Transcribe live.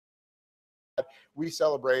we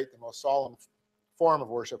celebrate the most solemn form of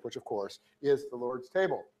worship, which, of course, is the Lord's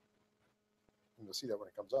table. And you'll see that when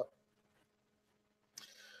it comes up.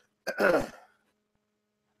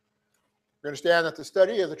 We understand that the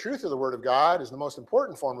study of the truth of the Word of God is the most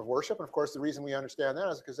important form of worship. And, of course, the reason we understand that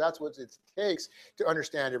is because that's what it takes to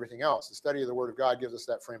understand everything else. The study of the Word of God gives us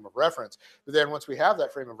that frame of reference. But then once we have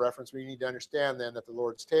that frame of reference, we need to understand then that the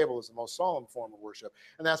Lord's table is the most solemn form of worship.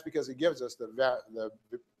 And that's because it gives us the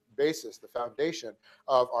basis, the foundation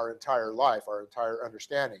of our entire life, our entire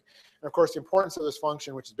understanding. And, of course, the importance of this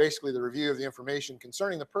function, which is basically the review of the information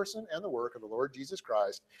concerning the person and the work of the Lord Jesus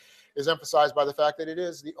Christ, is emphasized by the fact that it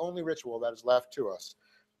is the only ritual that is left to us.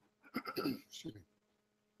 Excuse me.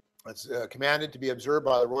 It's commanded to be observed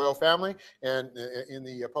by the royal family and in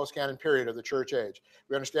the post-canon period of the church age.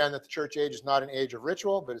 We understand that the church age is not an age of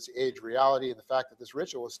ritual, but it's the age of reality, and the fact that this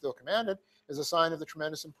ritual is still commanded is a sign of the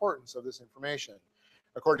tremendous importance of this information.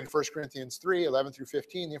 According to 1 Corinthians 3, 11 through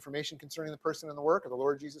 15, the information concerning the person and the work of the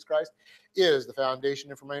Lord Jesus Christ is the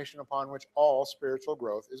foundation information upon which all spiritual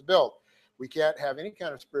growth is built. We can't have any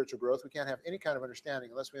kind of spiritual growth. We can't have any kind of understanding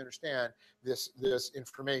unless we understand this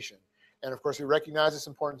information. And, of course, we recognize its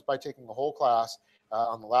importance by taking a whole class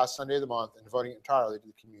on the last Sunday of the month and devoting it entirely to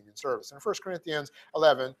the communion service. And in 1 Corinthians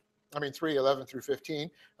 3, 11 through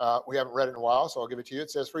 15, we haven't read it in a while, so I'll give it to you. It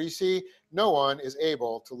says, "For you see, no one is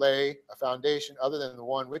able to lay a foundation other than the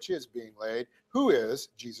one which is being laid, who is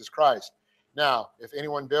Jesus Christ. Now, if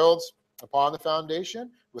anyone builds upon the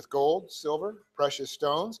foundation with gold, silver, precious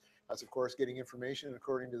stones," that's, of course, getting information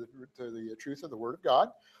according to the truth of the Word of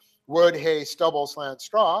God. "Wood, hay, stubble, slant,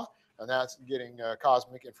 straw," and that's getting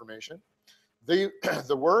cosmic information.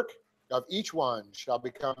 The work of each one shall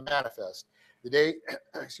become manifest. The day,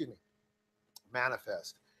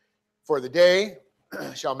 manifest. For the day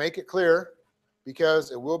shall make it clear,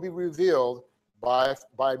 because it will be revealed by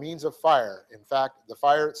means of fire. In fact, the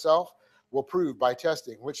fire itself will prove by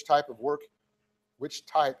testing which type the work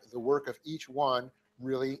of each one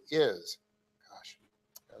really is. Gosh,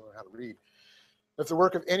 I don't know how to read. "If the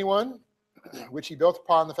work of anyone which he built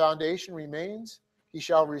upon the foundation remains, he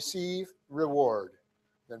shall receive reward."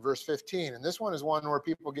 Then verse 15, and this one is one where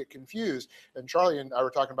people get confused. And Charlie and I were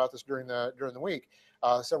talking about this during the week.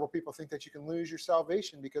 Several people think that you can lose your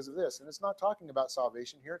salvation because of this. And it's not talking about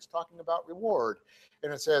salvation here. It's talking about reward.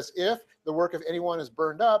 And it says, "If the work of anyone is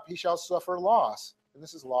burned up, he shall suffer loss." And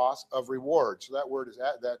this is loss of reward. So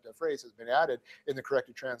that phrase has been added in the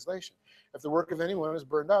corrected translation. "If the work of anyone is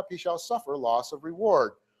burned up, he shall suffer loss of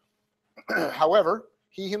reward. However,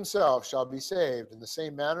 he himself shall be saved in the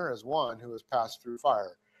same manner as one who has passed through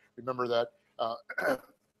fire." Remember that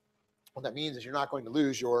what that means is you're not going to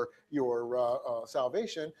lose your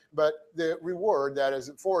salvation, but the reward that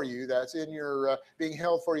is for you, that's in your being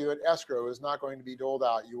held for you at escrow, is not going to be doled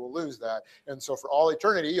out. You will lose that. And so for all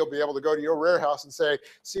eternity, you'll be able to go to your warehouse and say,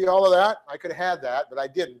 "See all of that? I could have had that, but I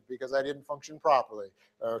didn't because I didn't function properly."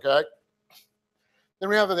 Okay? Then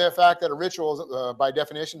we have the fact that a ritual, by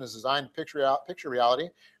definition, is designed to picture reality,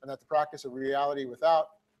 and that the practice of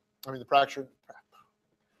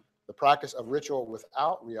the practice of ritual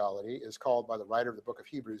without reality is called by the writer of the book of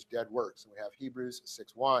Hebrews dead works. And we have Hebrews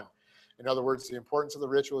 6:1. In other words, the importance of the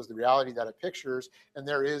ritual is the reality that it pictures, and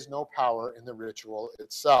there is no power in the ritual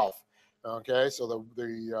itself. Okay, so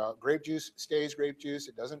the grape juice stays grape juice.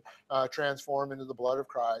 It doesn't transform into the blood of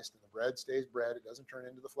Christ, and the bread stays bread. It doesn't turn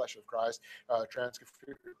into the flesh of Christ.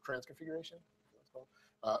 Transfiguration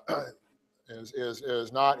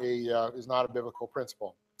is not a biblical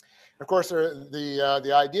principle. Of course,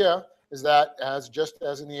 the idea is that just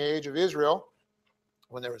as in the age of Israel,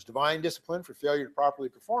 when there was divine discipline for failure to properly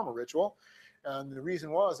perform a ritual, and the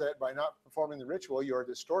reason was that by not performing the ritual, you are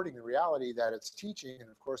distorting the reality that it's teaching, and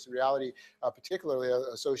of course the reality particularly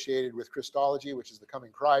associated with Christology, which is the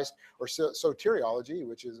coming Christ, or soteriology,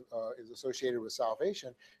 which is associated with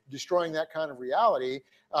salvation. Destroying that kind of reality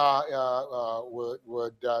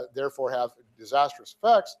would therefore have disastrous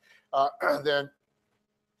effects. Then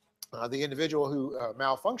the individual who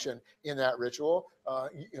malfunctioned in that ritual,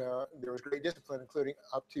 there was great discipline, including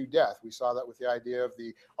up to death. We saw that with the idea of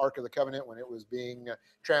the Ark of the Covenant when it was being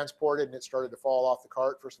transported and it started to fall off the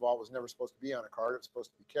cart. First of all, it was never supposed to be on a cart. It was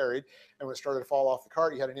supposed to be carried. And when it started to fall off the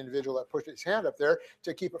cart, you had an individual that pushed his hand up there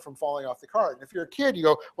to keep it from falling off the cart. And if you're a kid, you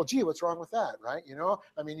go, "Well, gee, what's wrong with that?" Right?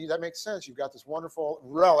 I mean, that makes sense. You've got this wonderful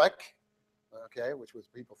relic, okay, which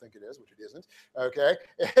people think it is, which it isn't, okay,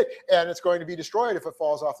 and it's going to be destroyed if it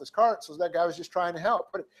falls off this cart. So that guy was just trying to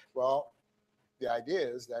help. Well, the idea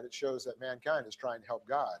is that it shows that mankind is trying to help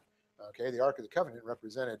God, Okay, the Ark of the Covenant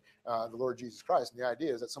represented the Lord Jesus Christ, and the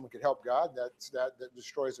idea is that someone could help God. That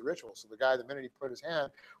destroys the ritual. So the guy, the minute he put his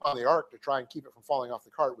hand on the Ark to try and keep it from falling off the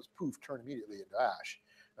cart, was poof, turned immediately into ash.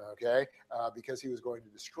 Okay, because he was going to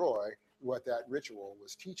destroy what that ritual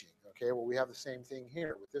was teaching. Okay, well, we have the same thing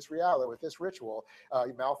here with this reality, with this ritual.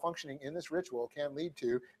 Malfunctioning in this ritual can lead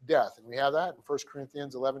to death, and we have that in 1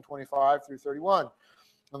 Corinthians 11:25 through 31.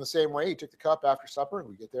 In the same way, he took the cup after supper, and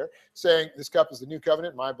we get there, saying, "This cup is the new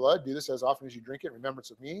covenant in my blood. Do this as often as you drink it in remembrance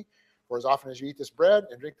of me. For as often as you eat this bread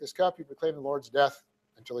and drink this cup, you proclaim the Lord's death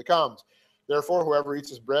until he comes. Therefore, whoever eats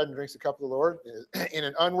this bread and drinks the cup of the Lord in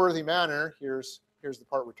an unworthy manner," here's the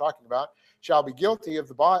part we're talking about, "shall be guilty of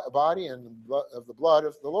the body and of the blood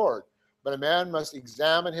of the Lord. But a man must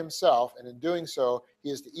examine himself, and in doing so,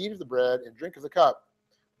 he is to eat of the bread and drink of the cup."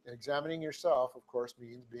 Examining yourself, of course,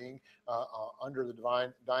 means being under the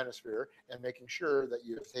divine dynasphere and making sure that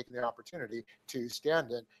you have taken the opportunity to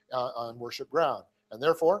stand in on worship ground. And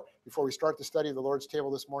therefore, before we start the study of the Lord's table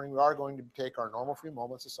this morning, we are going to take our normal few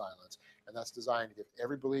moments of silence, and that's designed to give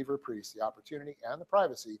every believer priest the opportunity and the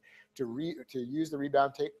privacy to use the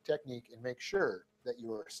rebound technique and make sure that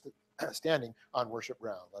you are standing on worship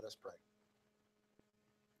ground. Let us pray.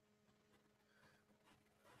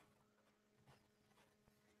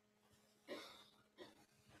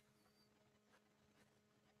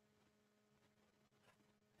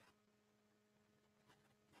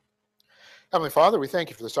 Heavenly Father, we thank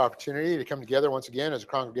you for this opportunity to come together once again as a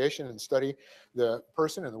congregation and study the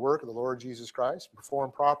person and the work of the Lord Jesus Christ,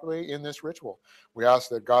 perform properly in this ritual. We ask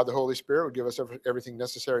that God, the Holy Spirit, would give us everything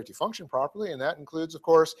necessary to function properly, and that includes, of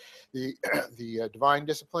course, the divine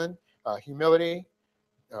discipline, humility,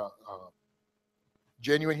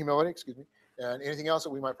 genuine humility, excuse me, and anything else that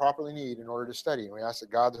we might properly need in order to study. And we ask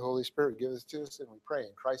that God, the Holy Spirit, would give this to us, and we pray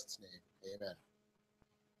in Christ's name. Amen.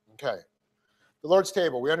 Okay. The Lord's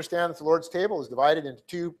table. We understand that the Lord's table is divided into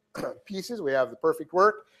two pieces. We have the perfect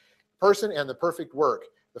person and the perfect work.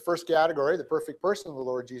 The first category, the perfect person of the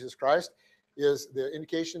Lord Jesus Christ, is the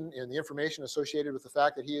indication and the information associated with the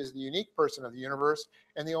fact that he is the unique person of the universe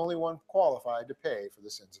and the only one qualified to pay for the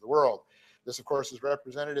sins of the world. This, of course, is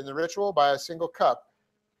represented in the ritual by a single cup.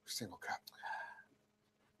 Single cup.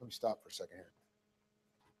 Let me stop for a second here.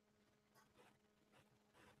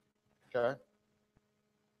 Okay.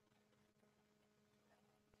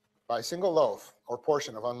 By a single loaf or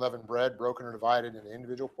portion of unleavened bread broken or divided into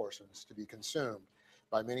individual portions to be consumed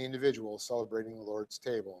by many individuals celebrating the Lord's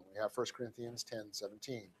table. We have 1 Corinthians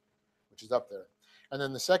 10:17, which is up there. And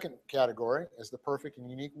then the second category is the perfect and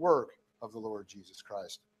unique work of the Lord Jesus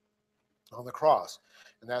Christ on the cross.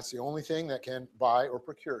 And that's the only thing that can buy or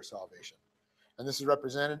procure salvation. And this is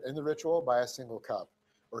represented in the ritual by a single cup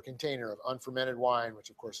or container of unfermented wine, which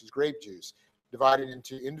of course is grape juice, divided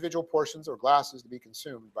into individual portions or glasses to be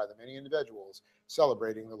consumed by the many individuals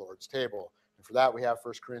celebrating the Lord's table. And for that, we have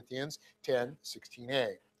 1 Corinthians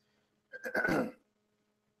 10:16a.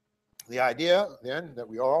 The idea, then, that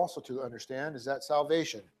we are also to understand is that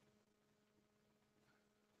salvation,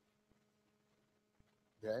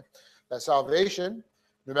 okay, that salvation,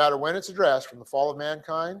 no matter when it's addressed, from the fall of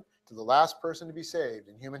mankind to the last person to be saved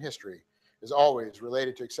in human history, is always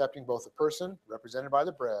related to accepting both the person, represented by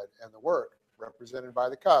the bread, and the work, represented by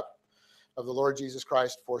the cup, of the Lord Jesus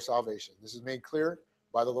Christ for salvation. This is made clear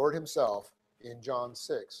by the Lord himself in John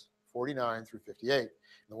 6:49 through 58. And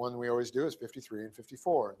the one we always do is 53 and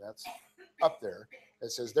 54, and that's up there.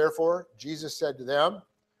 It says, "Therefore, Jesus said to them,"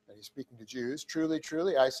 and he's speaking to Jews, "Truly,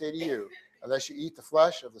 truly, I say to you, unless you eat the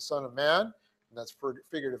flesh of the Son of Man," and that's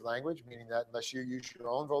figurative language, meaning that unless you use your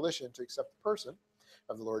own volition to accept the person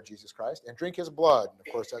of the Lord Jesus Christ, "and drink his blood," and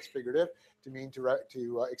of course that's figurative, to mean to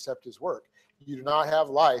accept his work, "you do not have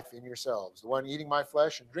life in yourselves. The one eating my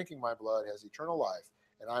flesh and drinking my blood has eternal life,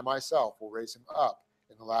 and I myself will raise him up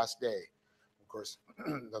in the last day." Of course,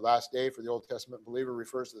 the last day for the Old Testament believer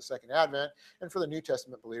refers to the second advent, and for the New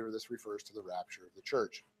Testament believer, this refers to the rapture of the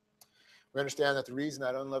church. We understand that the reason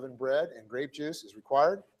that unleavened bread and grape juice is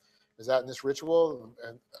required is that in this ritual,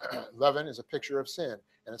 leaven is a picture of sin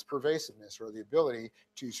and its pervasiveness, or the ability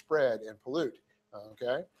to spread and pollute.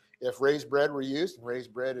 Okay, if raised bread were used, and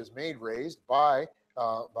raised bread is made raised by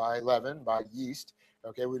leaven, by yeast,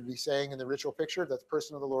 okay, we'd be saying in the ritual picture that the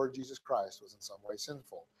person of the Lord Jesus Christ was in some way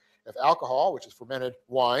sinful. If alcohol, which is fermented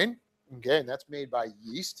wine, okay, and that's made by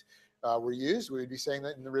yeast, were used, we would be saying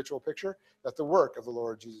that in the ritual picture that the work of the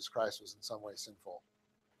Lord Jesus Christ was in some way sinful.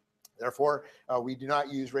 Therefore, we do not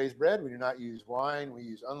use raised bread, we do not use wine, we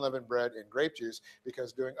use unleavened bread and grape juice,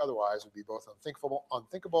 because doing otherwise would be both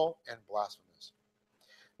unthinkable and blasphemous.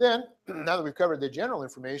 Then, now that we've covered the general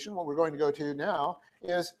information, what we're going to go to now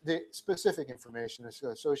is the specific information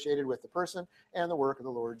associated with the person and the work of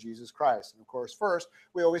the Lord Jesus Christ. And of course, first,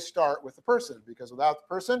 we always start with the person, because without the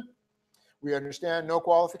person, we understand no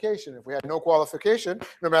qualification. If we had no qualification,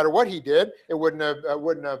 no matter what he did, it wouldn't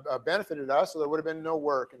have benefited us, so there would have been no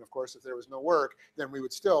work. And of course, if there was no work, then we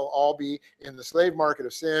would still all be in the slave market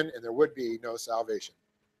of sin, and there would be no salvation.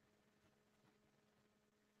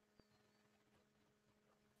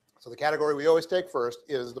 So the category we always take first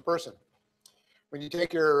is the person. When you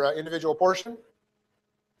take your individual portion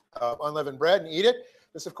of unleavened bread and eat it,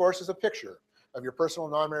 this, of course, is a picture of your personal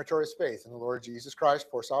non-meritorious faith in the Lord Jesus Christ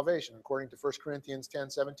for salvation. According to 1 Corinthians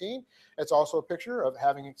 10:17, it's also a picture of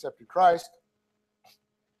having accepted Christ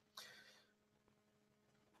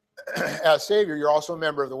as Savior. You're also a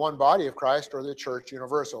member of the one body of Christ, or the church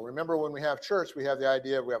universal. Remember, when we have church, we have the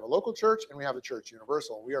idea of we have a local church and we have a church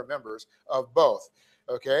universal. We are members of both.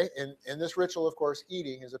 Okay, in this ritual, of course,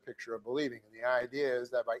 eating is a picture of believing. And the idea is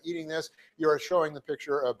that by eating this, you are showing the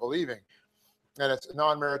picture of believing. And it's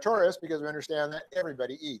non-meritorious because we understand that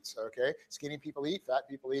everybody eats, okay? Skinny people eat, fat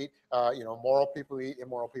people eat, moral people eat,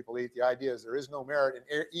 immoral people eat. The idea is there is no merit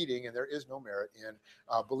in eating, and there is no merit in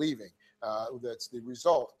believing. That's the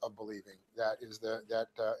result of believing. That is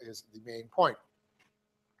the main point.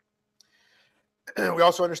 We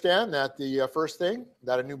also understand that the first thing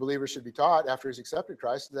that a new believer should be taught after he's accepted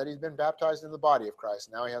Christ is that he's been baptized in the body of Christ.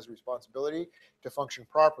 Now he has a responsibility to function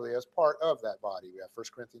properly as part of that body. We have 1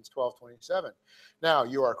 Corinthians 12:27. Now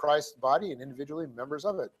you are Christ's body and individually members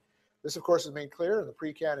of it. This, of course, is made clear in the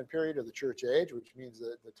pre-canon period of the church age, which means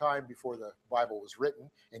that the time before the Bible was written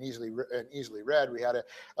and easily read. We had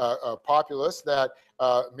a populace that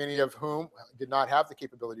many of whom did not have the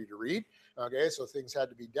capability to read. Okay, so things had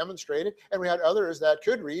to be demonstrated, and we had others that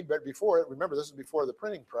could read, but remember, this is before the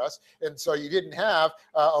printing press, and so you didn't have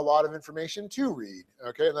a lot of information to read.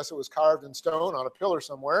 Okay, unless it was carved in stone on a pillar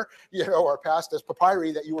somewhere, or passed as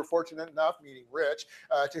papyri that you were fortunate enough, meaning rich,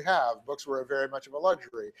 to have. Books were very much of a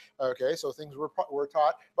luxury. Okay, so things were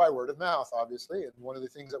taught by word of mouth, obviously, and one of the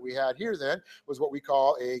things that we had here then was what we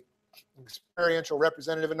call a experiential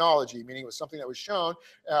representative analogy, meaning it was something that was shown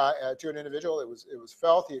to an individual. It was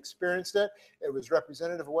felt, he experienced it. It was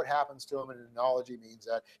representative of what happens to him. And an analogy means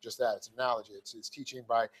that just that, it's an analogy. It's teaching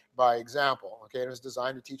by example. Okay, and it was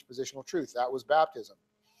designed to teach positional truth. That was baptism.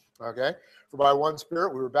 Okay, for by one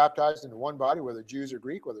Spirit we were baptized into one body, whether Jews or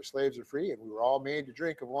Greek, whether slaves or free, and we were all made to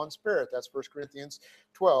drink of one Spirit. That's 1 Corinthians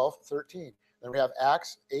 12:13. Then we have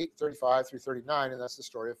Acts 8:35 through 39, and that's the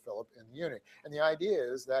story of Philip and the eunuch. And the idea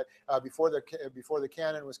is that before the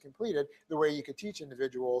canon was completed, the way you could teach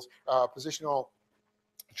individuals positional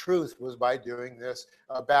truth was by doing this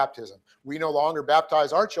baptism. We no longer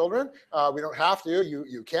baptize our children. We don't have to.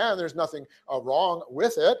 You can. There's nothing wrong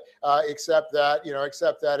with it, except that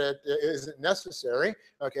it isn't necessary.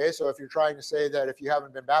 Okay, so if you're trying to say that if you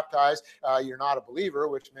haven't been baptized, you're not a believer,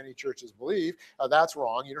 which many churches believe, that's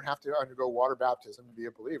wrong. You don't have to undergo water baptism to be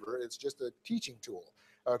a believer. It's just a teaching tool.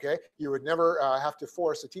 Okay, you would never have to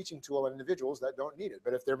force a teaching tool on individuals that don't need it.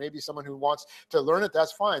 But if there may be someone who wants to learn it,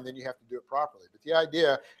 that's fine. Then you have to do it properly. But the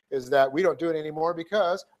idea is that we don't do it anymore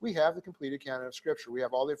because we have the completed canon of Scripture. We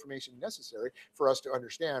have all the information necessary for us to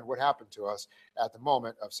understand what happened to us at the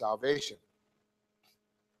moment of salvation.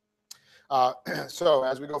 So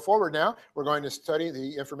as we go forward now, we're going to study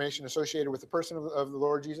the information associated with the person of the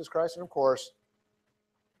Lord Jesus Christ. And of course,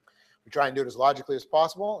 we try and do it as logically as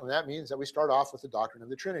possible, and that means that we start off with the doctrine of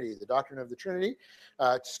the Trinity. The doctrine of the Trinity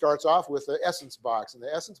starts off with the essence box, and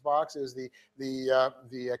the essence box is the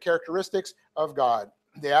characteristics of God,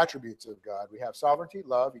 the attributes of God. We have sovereignty,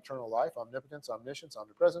 love, eternal life, omnipotence, omniscience,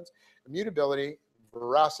 omnipresence, immutability,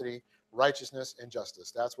 veracity, righteousness, and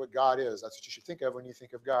justice. That's what God is. That's what you should think of when you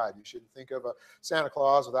think of God. You shouldn't think of a Santa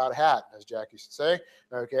Claus without a hat, as Jack used to say,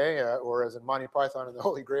 okay, or as in Monty Python and the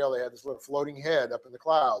Holy Grail, they had this little floating head up in the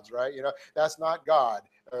clouds, right? That's not God,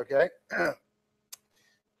 okay?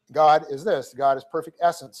 God is this. God is perfect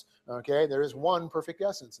essence. Okay, there is one perfect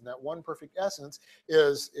essence, and that one perfect essence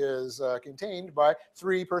is contained by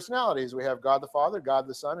three personalities. We have God the Father, God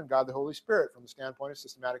the Son, and God the Holy Spirit from the standpoint of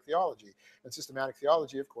systematic theology. And systematic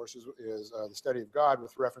theology, of course, is the study of God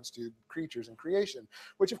with reference to creatures and creation,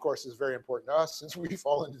 which, of course, is very important to us since we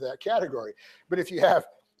fall into that category. But if you have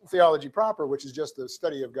theology proper, which is just the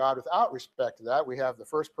study of God without respect to that, we have the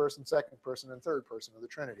first person, second person, and third person of the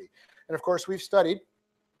Trinity. And, of course, we've studied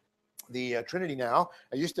the Trinity now.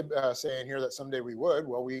 I used to say in here that someday we would.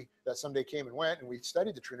 Well, that someday came and went, and we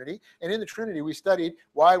studied the Trinity. And in the Trinity, we studied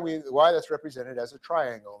why that's represented as a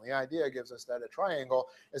triangle. And the idea gives us that a triangle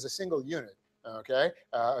is a single unit. Okay,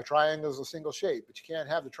 a triangle is a single shape, but you can't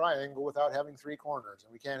have the triangle without having three corners,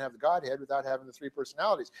 and we can't have the Godhead without having the three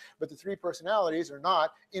personalities. But the three personalities are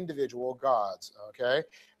not individual gods. Okay,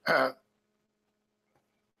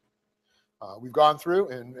 we've gone through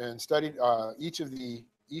and studied each of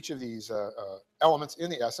these elements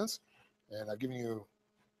in the essence, and I've given you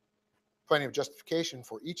plenty of justification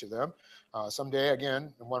for each of them. Someday,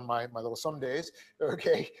 again, in one of my little some days,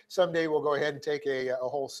 okay, someday we'll go ahead and take a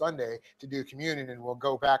whole Sunday to do communion, and we'll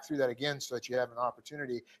go back through that again so that you have an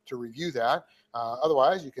opportunity to review that.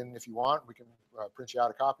 Otherwise, you can, if you want, we can print you out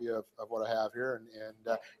a copy of what I have here,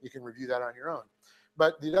 and you can review that on your own.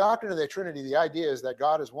 But the doctrine of the Trinity, the idea is that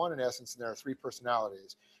God is one in essence, and there are three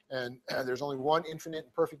personalities. And there's only one infinite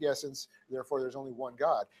and perfect essence, therefore there's only one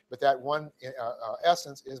God. But that one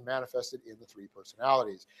essence is manifested in the three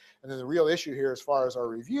personalities. And then the real issue here, as far as our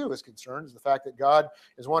review is concerned, is the fact that God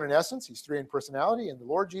is one in essence, he's three in personality, and the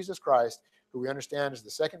Lord Jesus Christ, who we understand is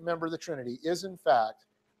the second member of the Trinity, is in fact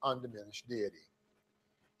undiminished deity.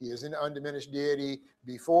 He is an undiminished deity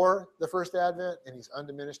before the first advent, and he's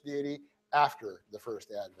undiminished deity after the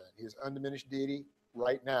first advent. He is undiminished deity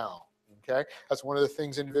right now. Okay, that's one of the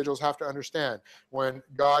things individuals have to understand. When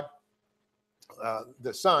God,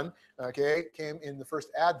 the Son, okay, came in the first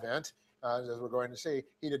advent, as we're going to see,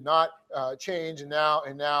 he did not change, and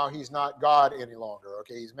now he's not God any longer.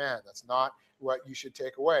 Okay, he's man. That's not what you should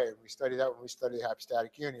take away. And we study that when we study the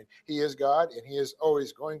hypostatic union. He is God, and he is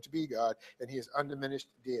always going to be God, and he is undiminished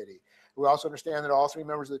deity. We also understand that all three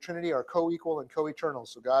members of the Trinity are co-equal and co-eternal.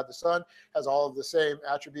 So God the Son has all of the same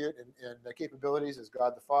attribute and capabilities as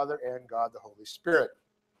God the Father and God the Holy Spirit.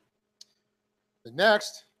 The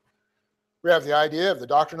next, we have the idea of the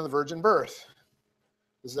doctrine of the virgin birth.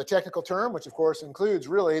 This is a technical term, which of course includes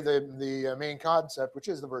really the main concept, which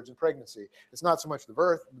is the virgin pregnancy. It's not so much the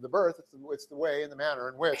birth, it's the way and the manner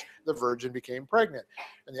in which the virgin became pregnant.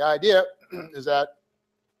 And the idea is that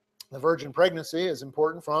the virgin pregnancy is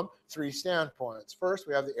important from three standpoints. First,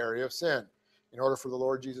 we have the area of sin. In order for the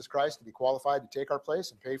Lord Jesus Christ to be qualified to take our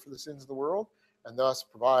place and pay for the sins of the world, and thus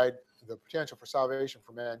provide the potential for salvation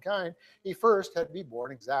for mankind, he first had to be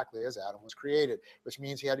born exactly as Adam was created, which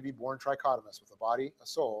means he had to be born trichotomous, with a body, a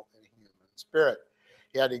soul, and a human spirit.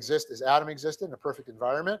 He had to exist as Adam existed in a perfect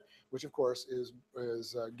environment, which of course is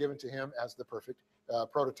given to him as the perfect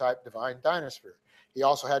prototype divine dynasphere. He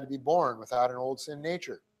also had to be born without an old sin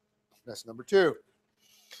nature. That's number two.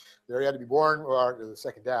 There he had to be born, or the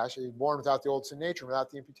second dash, he was born without the old sin nature, without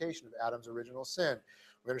the imputation of Adam's original sin.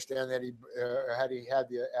 We understand that had he had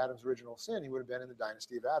Adam's original sin, he would have been in the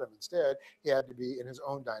dynasty of Adam. Instead, he had to be in his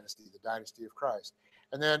own dynasty, the dynasty of Christ.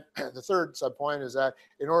 And then the third subpoint is that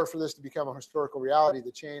in order for this to become a historical reality,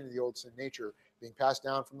 the chain of the old sin nature being passed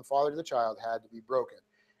down from the father to the child had to be broken.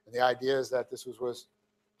 And the idea is that this was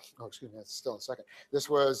that's still in a second. This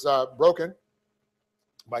was broken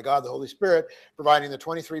by God the Holy Spirit, providing the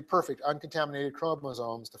 23 perfect uncontaminated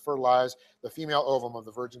chromosomes to fertilize the female ovum of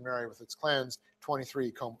the Virgin Mary with its cleansed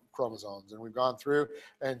 23 chromosomes. And we've gone through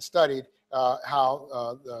and studied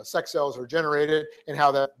how the sex cells are generated, and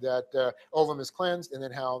how that ovum is cleansed, and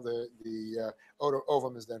then how the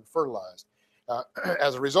ovum is then fertilized.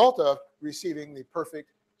 As a result of receiving the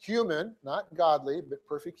perfect human, not godly, but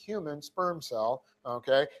perfect human sperm cell,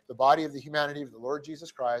 okay, the body of the humanity of the Lord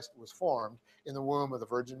Jesus Christ was formed in the womb of the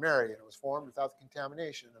Virgin Mary, and it was formed without the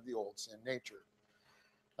contamination of the old sin nature.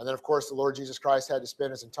 And then, of course, the Lord Jesus Christ had to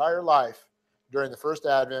spend his entire life during the first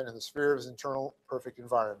advent in the sphere of his internal perfect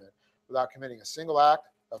environment without committing a single act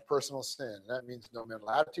of personal sin. And that means no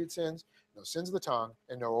mental attitude sins, no sins of the tongue,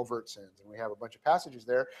 and no overt sins. And we have a bunch of passages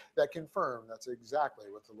there that confirm that's exactly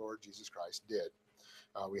what the Lord Jesus Christ did.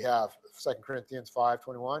 We have 2 Corinthians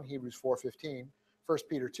 5:21, Hebrews 4:15, 1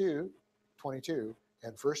 Peter 2:22,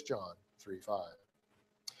 and 1 John 3:5.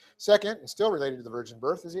 Second, and still related to the virgin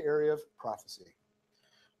birth, is the area of prophecy.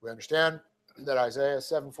 We understand that Isaiah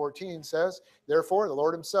 7:14 says, "Therefore the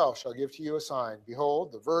Lord himself shall give to you a sign.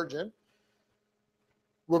 Behold, the virgin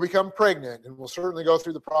will become pregnant and will certainly go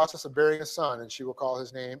through the process of bearing a son, and she will call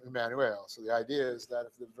his name Emmanuel." So the idea is that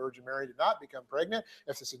if the Virgin Mary did not become pregnant,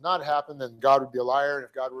 if this had not happened, then God would be a liar, and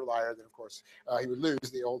if God were a liar, then of course he would lose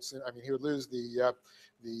the old sin. I mean, he would lose the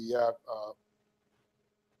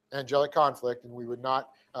angelic conflict, and we would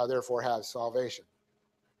not therefore have salvation.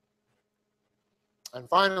 And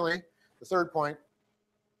finally, the third point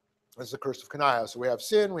is the curse of Coniah. So we have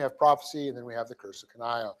sin, we have prophecy, and then we have the curse of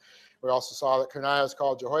Coniah. We also saw that Coniah is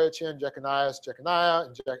called Jehoiachin, Jeconiah,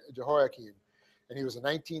 and Jehoiakim. And he was the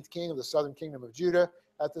 19th king of the southern kingdom of Judah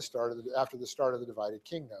after the start of the divided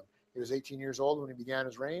kingdom. He was 18 years old when he began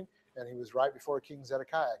his reign, and he was right before King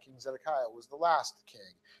Zedekiah. King Zedekiah was the last king.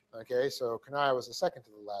 Okay, so Coniah was the second to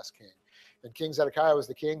the last king. And King Zedekiah was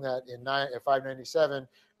the king that in 597,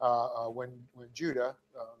 when Judah,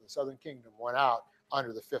 the southern kingdom, went out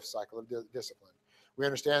under the fifth cycle of discipline. We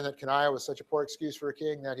understand that Coniah was such a poor excuse for a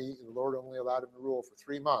king that the Lord only allowed him to rule for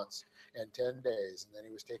 3 months and 10 days. And then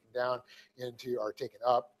he was taken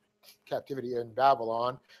up captivity in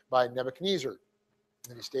Babylon by Nebuchadnezzar.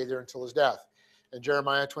 And he stayed there until his death. In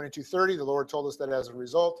Jeremiah 22:30, the Lord told us that as a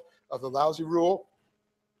result of the lousy rule,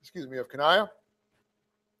 of Coniah,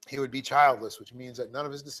 he would be childless, which means that none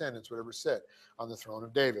of his descendants would ever sit on the throne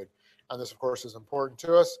of David. And this, of course, is important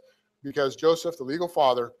to us because Joseph, the legal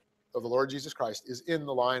father of the Lord Jesus Christ, is in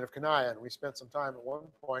the line of Coniah. And we spent some time at one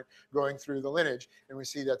point going through the lineage, and we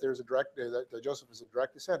see that that Joseph is a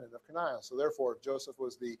direct descendant of Coniah. So therefore, if Joseph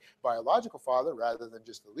was the biological father rather than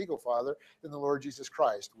just the legal father, then the Lord Jesus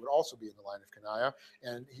Christ would also be in the line of Coniah,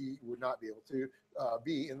 and he would not be able to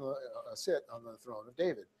sit on the throne of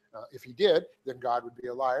David. If he did, then God would be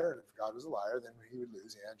a liar, and if God was a liar, then he would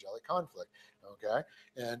lose the angelic conflict. Okay,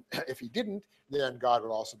 and if he didn't, then God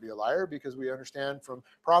would also be a liar, because we understand from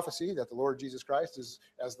prophecy that the Lord Jesus Christ is,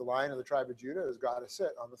 as the Lion of the tribe of Judah, has got to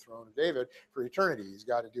sit on the throne of David for eternity. He's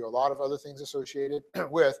got to do a lot of other things associated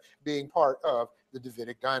with being part of the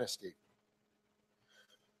Davidic dynasty.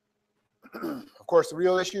 Of course, the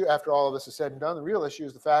real issue, after all of this is said and done, the real issue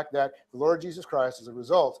is the fact that the Lord Jesus Christ is a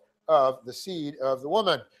result of the seed of the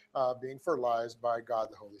woman being fertilized by God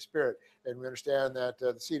the Holy Spirit. And we understand that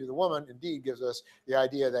the seed of the woman indeed gives us the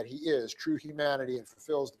idea that he is true humanity and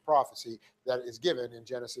fulfills the prophecy that is given in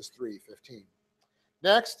Genesis 3:15.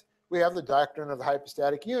 Next, we have the doctrine of the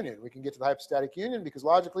hypostatic union. We can get to the hypostatic union because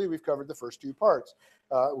logically we've covered the first two parts,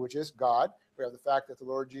 which is God. We have the fact that the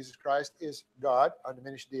Lord Jesus Christ is God,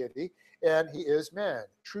 undiminished deity, and he is man,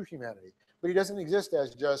 true humanity. But he doesn't exist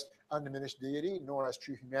as just undiminished deity, nor as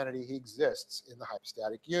true humanity. He exists in the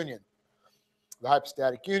hypostatic union. The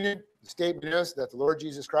hypostatic union, the statement is that the Lord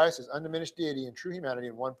Jesus Christ is undiminished deity and true humanity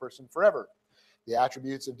in one person forever. The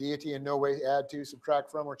attributes of deity in no way add to, subtract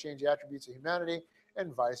from, or change the attributes of humanity,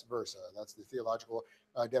 and vice versa. That's the theological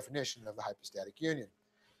definition of the hypostatic union.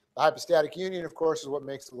 The hypostatic union, of course, is what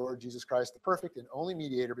makes the Lord Jesus Christ the perfect and only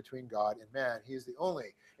mediator between God and man. He is the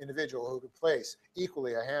only individual who can place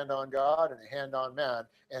equally a hand on God and a hand on man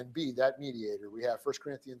and be that mediator. We have 1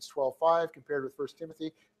 Corinthians 12:5 compared with 1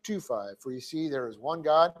 Timothy 2:5. For you see, there is one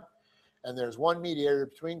God, and there is one mediator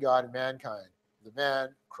between God and mankind, the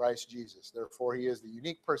man, Christ Jesus. Therefore, he is the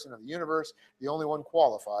unique person of the universe, the only one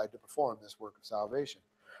qualified to perform this work of salvation.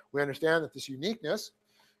 We understand that this uniqueness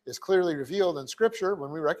is clearly revealed in Scripture when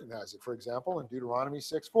we recognize it. For example, in Deuteronomy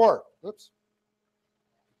 6:4.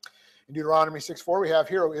 In Deuteronomy 6:4, we have,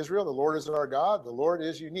 "Hear, O Israel, the Lord is our God. The Lord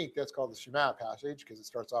is unique." That's called the Shema passage because it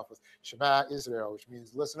starts off with Shema Israel, which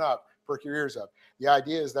means listen up, perk your ears up. The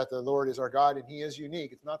idea is that the Lord is our God and he is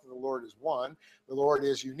unique. It's not that the Lord is one. The Lord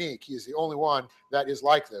is unique. He is the only one that is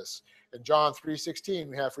like this. In John 3:16,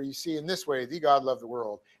 we have, "For you see, in this way, the God loved the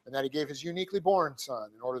world, and that he gave his uniquely born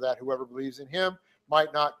Son, in order that whoever believes in him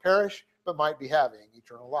might not perish, but might be having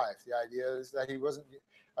eternal life." The idea is that he wasn't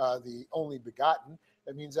the only begotten.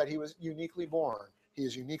 That means that he was uniquely born. He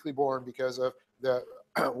is uniquely born because of the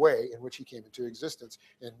way in which he came into existence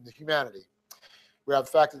in the humanity. We have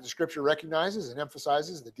the fact that the Scripture recognizes and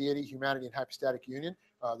emphasizes the deity, humanity, and hypostatic union,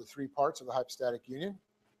 the three parts of the hypostatic union,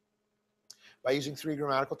 by using three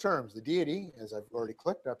grammatical terms. The deity, as I've already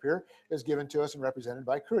clicked up here, is given to us and represented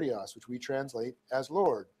by Kurios, which we translate as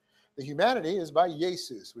Lord. The humanity is by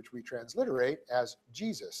Jesus, which we transliterate as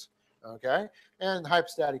Jesus. Okay, and the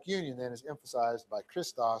hypostatic union then is emphasized by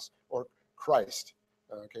Christos or Christ.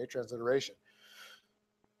 Okay, transliteration.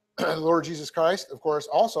 The Lord Jesus Christ, of course,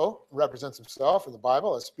 also represents himself in the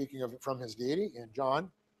Bible as speaking of from his deity in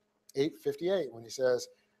John 8:58 when he says,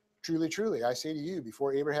 "Truly, truly, I say to you,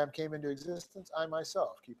 before Abraham came into existence, I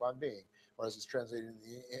myself keep on being." Or as it's translated in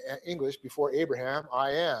the English, "Before Abraham,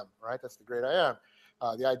 I am." Right? That's the great I am.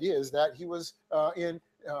 The idea is that he was in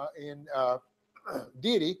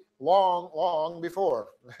deity long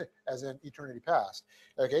before, as in eternity past.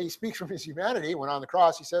 Okay, he speaks from his humanity. When on the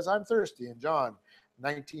cross, he says, "I'm thirsty," in John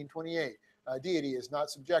 19:28. Deity is not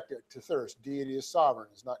subjected to thirst. Deity is sovereign,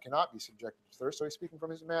 cannot be subjected to thirst, so he's speaking from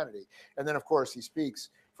his humanity. And then, of course, he speaks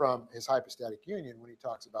from his hypostatic union when he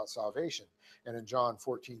talks about salvation. And in John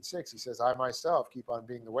 14:6, he says, "I myself keep on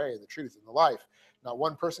being the way, the truth, and the life. Not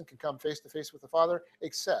one person can come face to face with the Father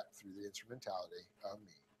except through the instrumentality of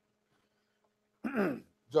me."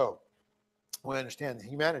 So, we understand the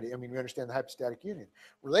humanity. We understand the hypostatic union.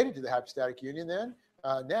 Related to the hypostatic union, then,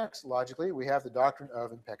 next, logically, we have the doctrine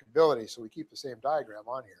of impeccability. So we keep the same diagram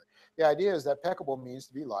on here. The idea is that peccable means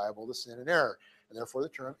to be liable to sin and error, and therefore the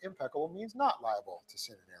term impeccable means not liable to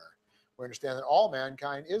sin and error. We understand that all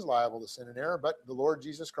mankind is liable to sin and error, but the Lord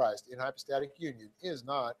Jesus Christ in hypostatic union is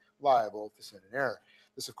not liable to sin and error.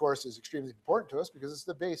 This, of course, is extremely important to us because it's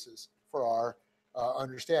the basis for our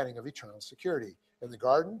understanding of eternal security. In the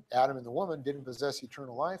garden, Adam and the woman didn't possess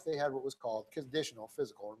eternal life. They had what was called conditional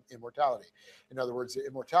physical immortality. In other words, the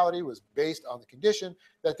immortality was based on the condition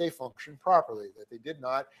that they functioned properly, that they did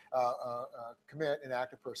not commit an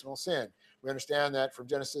act of personal sin. We understand that from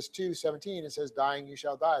Genesis 2:17, it says, dying you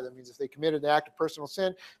shall die. That means if they committed an act of personal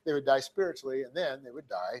sin, they would die spiritually, and then they would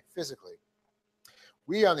die physically.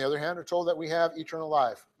 We, on the other hand, are told that we have eternal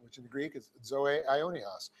life, which in the Greek is zoe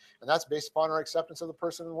aionios. And that's based upon our acceptance of the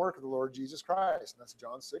person and work of the Lord Jesus Christ. And that's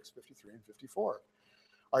John 6:53 and 54.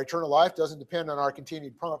 Our eternal life doesn't depend on our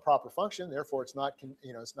continued proper function. Therefore, it's not,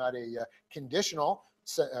 it's not a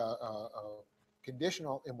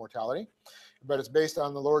conditional immortality, but it's based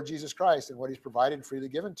on the Lord Jesus Christ and what he's provided and freely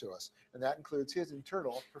given to us. And that includes his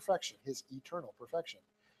eternal perfection, his eternal perfection.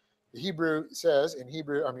 The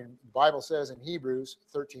Bible says in Hebrews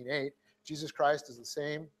 13:8, Jesus Christ is the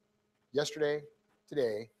same yesterday,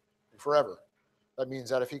 today, and forever. That means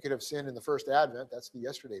that if he could have sinned in the first advent, that's the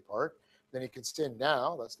yesterday part, then he could sin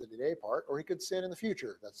now, that's the today part, or he could sin in the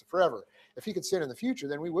future, that's the forever. If he could sin in the future,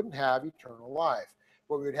 then we wouldn't have eternal life.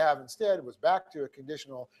 What we would have instead was back to a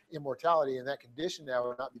conditional immortality, and that condition now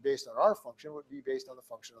would not be based on our function, it would be based on the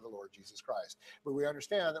function of the Lord Jesus Christ. But we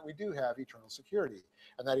understand that we do have eternal security,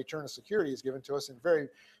 and that eternal security is given to us in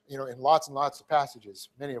in lots and lots of passages,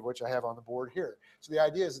 many of which I have on the board here. So the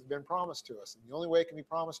idea is it's been promised to us, and the only way it can be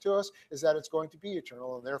promised to us is that it's going to be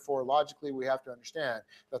eternal, and therefore logically we have to understand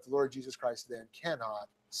that the Lord Jesus Christ then cannot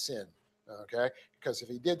sin, okay? Because if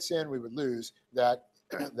he did sin, we would lose that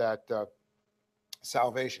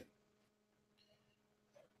salvation.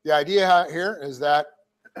 The idea here is that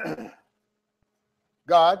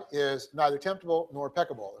God is neither temptable nor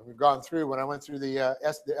peccable. And we've gone through, when I went through the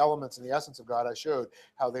elements and the essence of God, I showed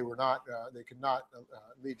how they were not, they could not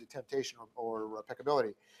lead to temptation or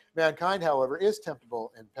peccability. Mankind, however, is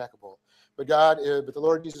temptable and peccable. But the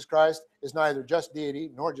Lord Jesus Christ is neither just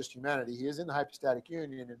deity nor just humanity. He is in the hypostatic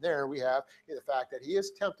union, and there we have the fact that he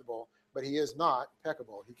is temptable, but he is not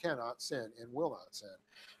peccable. He cannot sin and will not sin.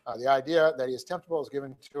 The idea that he is temptable is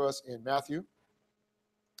given to us in Matthew,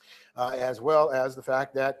 as well as the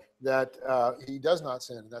fact that he does not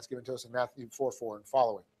sin, and that's given to us in Matthew 4:4 and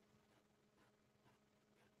following.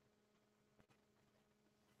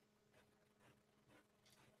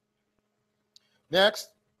 Next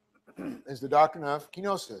is the doctrine of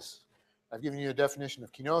kenosis. I've given you a definition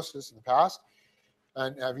of kenosis in the past,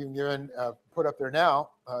 and I've even put up there now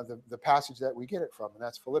the passage that we get it from, and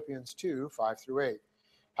that's Philippians 2:5-8.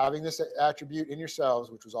 Having this attribute in yourselves,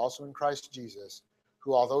 which was also in Christ Jesus,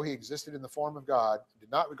 who, although he existed in the form of God, did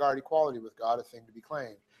not regard equality with God a thing to be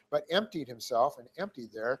claimed, but emptied himself, and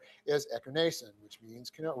emptied there is ekonesin,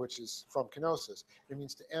 which is from kenosis. It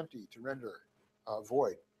means to empty, to render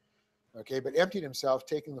void. Okay, but emptied himself,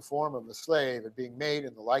 taking the form of a slave, and being made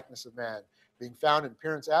in the likeness of man. Being found in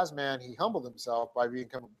appearance as man, he humbled himself by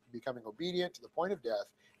becoming obedient to the point of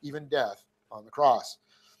death, even death on the cross.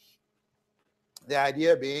 The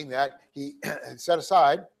idea being that he set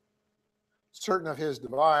aside certain of his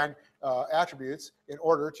divine attributes in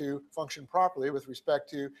order to function properly with respect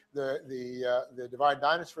to the divine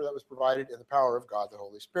dynasphere that was provided in the power of God the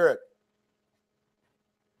Holy Spirit.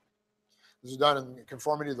 This is done in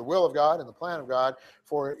conformity to the will of God and the plan of God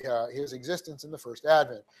for his existence in the first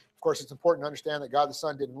advent. Of course, it's important to understand that God the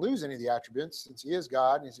Son didn't lose any of the attributes since he is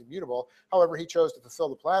God and he's immutable. However, he chose to fulfill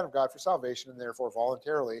the plan of God for salvation and therefore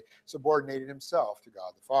voluntarily subordinated himself to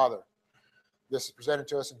God the Father. This is presented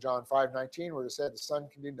to us in John 5:19, where it is said the Son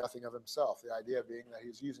can do nothing of himself, the idea being that he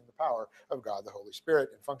is using the power of God the Holy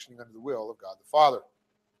Spirit and functioning under the will of God the Father.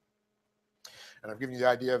 And I've given you the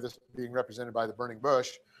idea of this being represented by the burning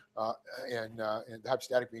bush, and the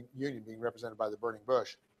hypostatic union being represented by the burning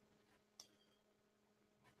bush.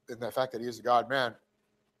 And the fact that he is a God-man.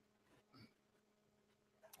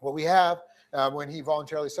 What we have when he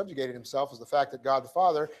voluntarily subjugated himself is the fact that God the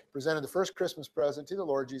Father presented the first Christmas present to the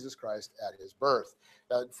Lord Jesus Christ at his birth.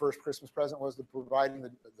 That first Christmas present was the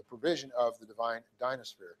provision of the divine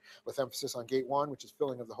dynasphere, with emphasis on gate 1, which is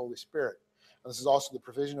filling of the Holy Spirit. And this is also the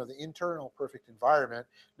provision of the internal perfect environment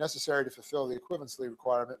necessary to fulfill the equivalency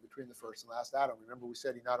requirement between the first and last Adam. Remember, we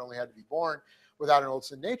said he not only had to be born without an old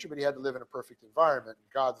sin nature, but he had to live in a perfect environment.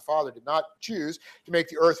 God the Father did not choose to make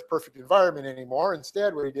the earth a perfect environment anymore.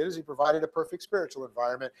 Instead, what he did is he provided a perfect spiritual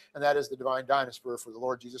environment, and that is the divine dynasphere for the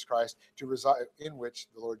Lord Jesus Christ to reside, in which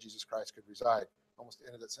the Lord Jesus Christ could reside Almost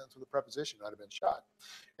ended that sentence with a preposition. I'd have been shot.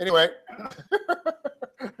 Anyway,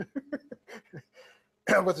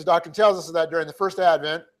 what the doctrine tells us is that during the first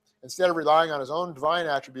advent, instead of relying on his own divine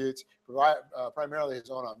attributes, primarily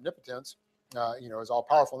his own omnipotence, his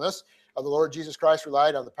all-powerfulness, the Lord Jesus Christ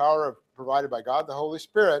relied on the power provided by God the Holy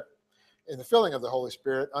Spirit in the filling of the Holy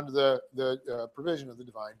Spirit under the provision of the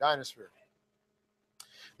divine dynasphere.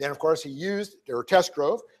 Then, of course, he used or test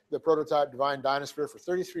drove the prototype divine dynasphere for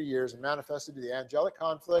 33 years and manifested the angelic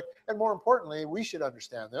conflict. And more importantly, we should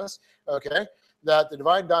understand this, okay, that the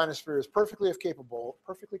divine dynasphere is perfectly capable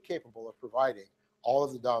of providing all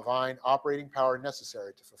of the divine operating power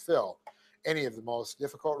necessary to fulfill any of the most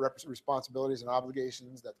difficult responsibilities and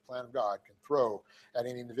obligations that the plan of God can throw at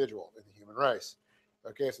any individual in the human race.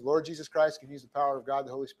 Okay, if the Lord Jesus Christ can use the power of God,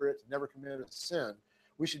 the Holy Spirit, to never commit a sin,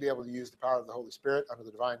 we should be able to use the power of the Holy Spirit under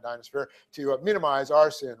the divine dynasphere to minimize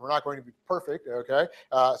our sin. We're not going to be perfect, okay?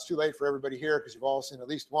 It's too late for everybody here because you've all sinned at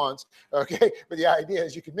least once, okay? But the idea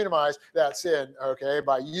is you can minimize that sin, okay,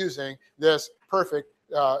 by using this perfect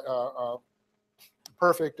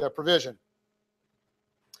provision.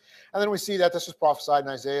 And then we see that this was prophesied in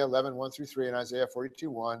Isaiah 11, 1 through 3, and Isaiah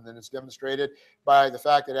 42, 1. Then it's demonstrated by the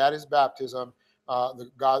fact that at his baptism, John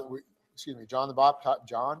the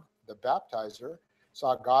Baptizer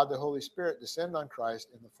saw God the Holy Spirit descend on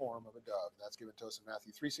Christ in the form of a dove. That's given to us in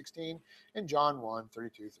Matthew 3:16 and John 1,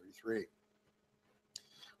 32, 33.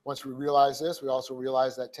 Once we realize this, we also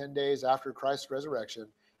realize that 10 days after Christ's resurrection,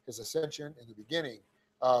 his ascension in the beginning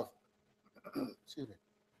of, on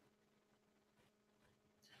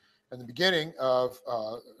the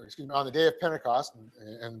day of Pentecost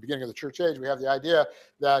and the beginning of the church age, we have the idea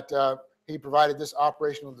that he provided this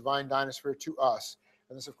operational divine dynasphere to us.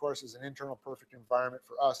 And this, of course, is an internal perfect environment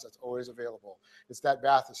for us that's always available. It's that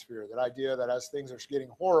bathysphere, that idea that as things are getting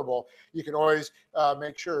horrible, you can always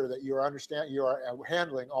make sure that you are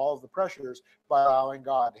handling all of the pressures by allowing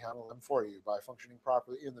God to handle them for you, by functioning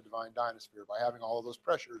properly in the divine dynasphere, by having all of those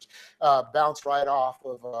pressures bounce right off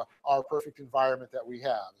of our perfect environment that we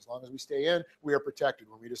have. As long as we stay in, we are protected.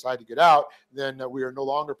 When we decide to get out, then we are no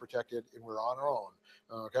longer protected and we're on our own,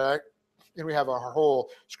 okay? And we have our whole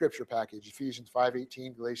scripture package: Ephesians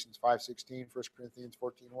 5:18, Galatians 5:16, 1 Corinthians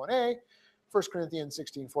 14:1a, 1 Corinthians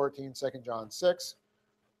 16:14, 2 John 6,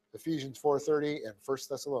 Ephesians 4:30, and 1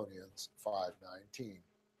 Thessalonians 5:19.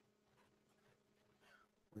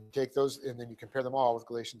 When you take those and then you compare them all with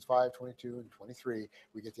Galatians 5:22 and 23,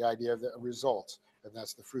 we get the idea of the results, and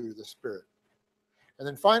that's the fruit of the Spirit. And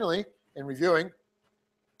then finally, in reviewing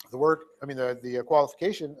the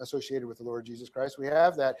qualification associated with the Lord Jesus Christ, we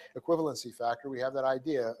have that equivalency factor. We have that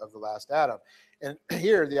idea of the last Adam. And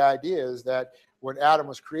here the idea is that when Adam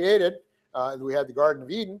was created, we had the Garden of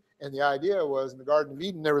Eden, and the idea was in the Garden of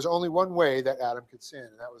Eden, there was only one way that Adam could sin,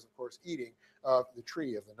 and that was, of course, eating of the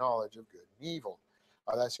tree of the knowledge of good and evil.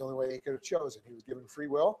 That's the only way he could have chosen. He was given free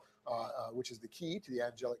will, which is the key to the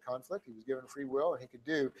angelic conflict. He was given free will, and he could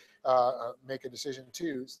make a decision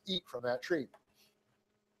to eat from that tree.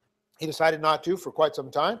 He decided not to for quite some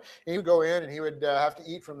time. And he would go in and he would have to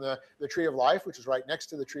eat from the tree of life, which is right next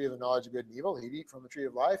to the tree of the knowledge of good and evil. He'd eat from the tree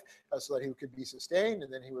of life so that he could be sustained.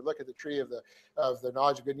 And then he would look at the tree of the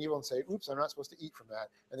knowledge of good and evil and say, oops, I'm not supposed to eat from that.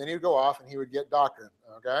 And then he would go off and he would get doctrine,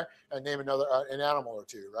 okay, and name an animal or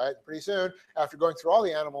two, right? Pretty soon, after going through all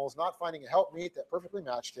the animals, not finding a helpmeet that perfectly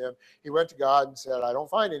matched him, he went to God and said, I don't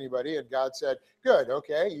find anybody. And God said, good,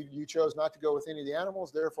 okay, you chose not to go with any of the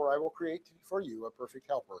animals, therefore I will create for you a perfect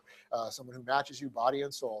helper. Someone who matches you body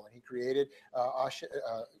and soul. And he created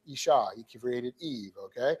Isha, he created Eve,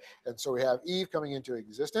 okay? And so we have Eve coming into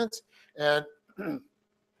existence, and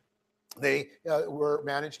they were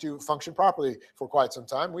managed to function properly for quite some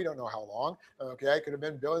time. We don't know how long. Okay, it could have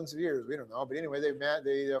been billions of years. We don't know. But anyway,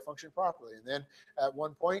 they functioned properly. And then at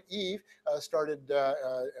one point, Eve started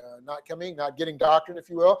not getting doctrine, if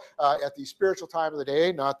you will, at the spiritual time of the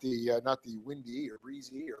day, not the windy or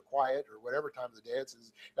breezy or quiet or whatever time of the day. It's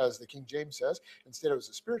as the King James says. Instead, it was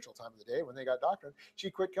the spiritual time of the day when they got doctrine.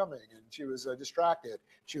 She quit coming, and she was distracted.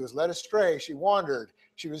 She was led astray. She wandered.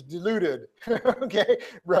 She was deluded. Okay,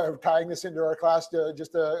 tying this into our class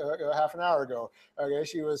just a half an hour ago. Okay,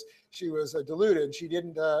 she was deluded. She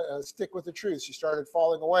didn't stick with the truth. She started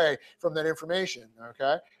falling away from that information.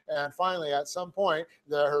 Okay, and finally, at some point,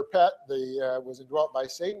 her pet was indwelt by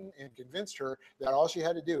Satan and convinced her that all she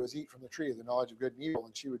had to do was eat from the tree of the knowledge of good and evil,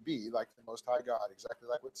 and she would be like the Most High God, exactly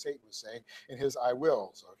like what Satan was saying in his I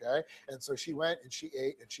wills. Okay, and so she went and she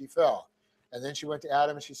ate and she fell, and then she went to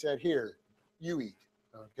Adam and she said, "Here, you eat."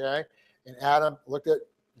 Okay, and Adam looked at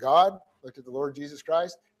God, looked at the Lord Jesus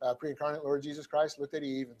Christ, pre-incarnate Lord Jesus Christ, looked at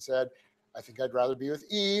Eve and said, I think I'd rather be with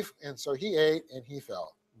Eve. And so he ate and he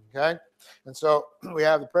fell. Okay. And so we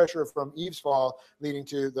have the pressure from Eve's fall leading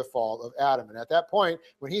to the fall of Adam. And at that point,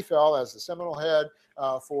 when he fell as the seminal head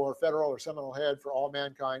for federal or seminal head for all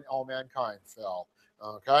mankind fell.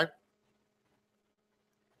 Okay.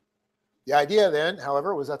 The idea then,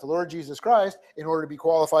 however, was that the Lord Jesus Christ, in order to be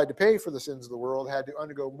qualified to pay for the sins of the world, had to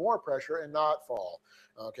undergo more pressure and not fall.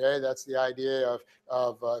 Okay, that's the idea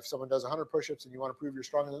of if someone does 100 push-ups and you want to prove you're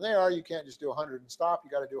stronger than they are, you can't just do 100 and stop.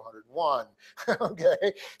 You got to do 101.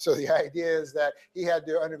 Okay, so the idea is that he had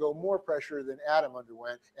to undergo more pressure than Adam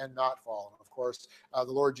underwent and not fall. And of course, the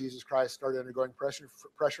Lord Jesus Christ started undergoing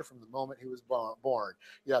pressure from the moment he was born.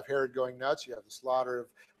 You have Herod going nuts. You have the slaughter of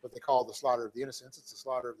what they call the slaughter of the innocents. It's the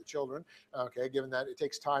slaughter of the children. Okay, given that it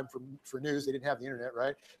takes time for news. They didn't have the internet,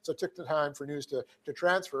 right? So it took the time for news to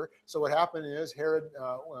transfer. So what happened is Herod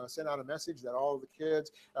sent out a message that all of the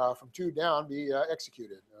kids from 2 down be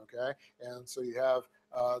executed. Okay, and so you have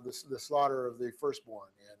the slaughter of the firstborn,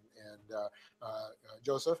 and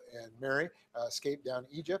Joseph and Mary escaped down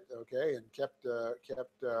Egypt. Okay, and kept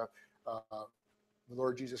the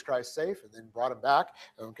Lord Jesus Christ safe, and then brought him back.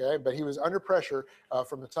 Okay, but he was under pressure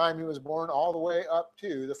from the time he was born all the way up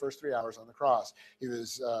to the first 3 hours on the cross. He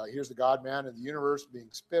was here's the God man of the universe being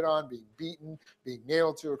spit on, being beaten, being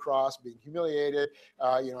nailed to a cross, being humiliated,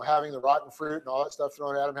 having the rotten fruit and all that stuff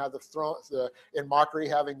thrown at him, had in mockery,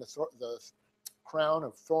 having the crown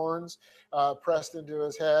of thorns pressed into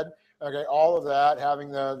his head. Okay, all of that, having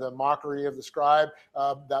the mockery of the scribe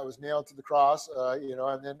that was nailed to the cross,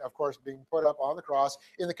 and then of course being put up on the cross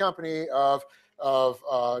in the company of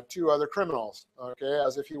 2 other criminals. Okay,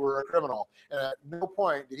 as if he were a criminal. And at no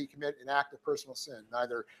point did he commit an act of personal sin,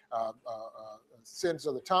 neither sins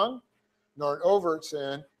of the tongue, nor an overt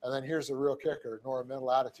sin, and then here's the real kicker, nor a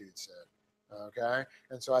mental attitude sin. Okay,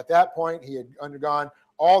 and so at that point he had undergone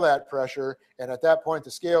all that pressure, and at that point the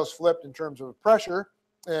scales flipped in terms of pressure.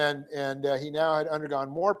 And he now had undergone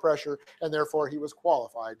more pressure, and therefore he was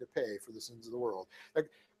qualified to pay for the sins of the world.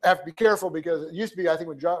 Like, I have to be careful, because it used to be, I think,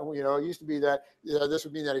 with John, it used to be that this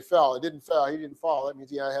would mean that he fell. It didn't fall. He didn't fall. That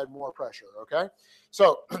means he had more pressure. Okay,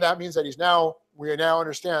 so that means that we now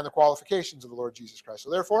understand the qualifications of the Lord Jesus Christ.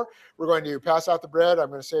 So therefore, we're going to pass out the bread. I'm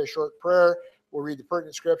going to say a short prayer. We'll read the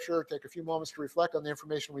pertinent scripture, take a few moments to reflect on the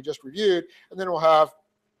information we just reviewed, and then we'll have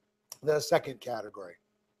the second category.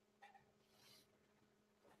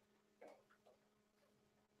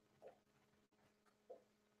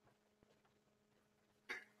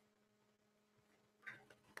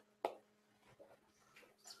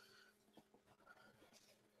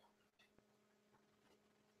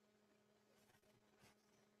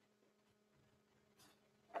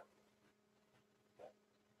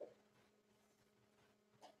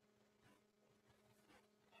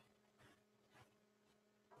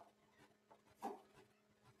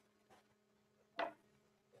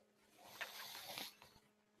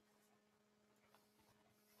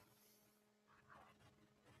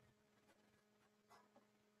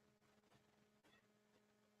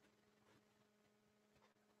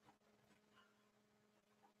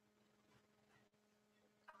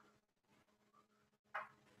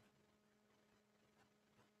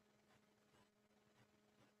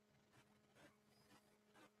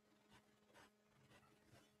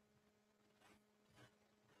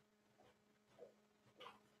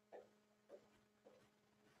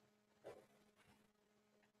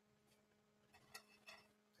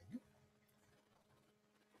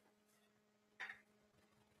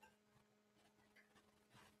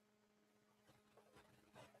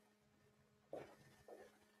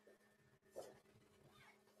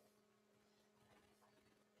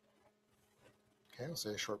 Okay, I'll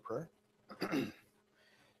say a short prayer.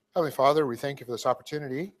 Heavenly Father, we thank you for this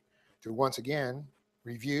opportunity to once again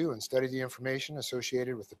review and study the information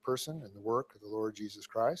associated with the person and the work of the Lord Jesus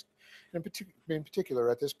Christ, and in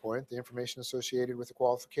particular at this point, the information associated with the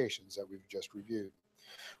qualifications that we've just reviewed.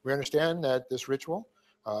 We understand that this ritual,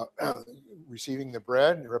 receiving the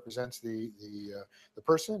bread represents the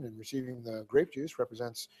person, and receiving the grape juice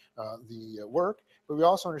represents the work, but we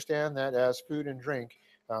also understand that as food and drink,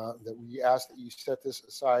 that we ask that you set this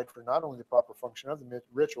aside for not only the proper function of the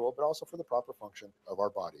ritual, but also for the proper function of our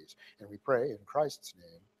bodies. And we pray in Christ's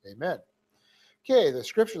name, amen. Okay, the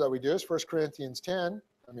scripture that we do is 1 Corinthians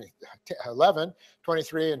 11,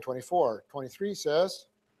 23 and 24. 23 says,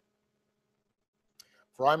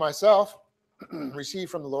 "For I myself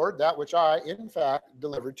received from the Lord that which I, in fact,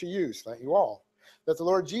 delivered to you," so that you all, that the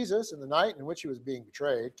Lord Jesus, in the night in which he was being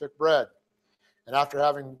betrayed, took bread. And after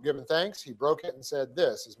having given thanks, he broke it and said,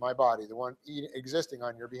 "This is my body, the one existing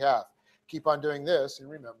on your behalf. Keep on doing this in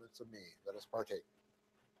remembrance of me." Let us partake.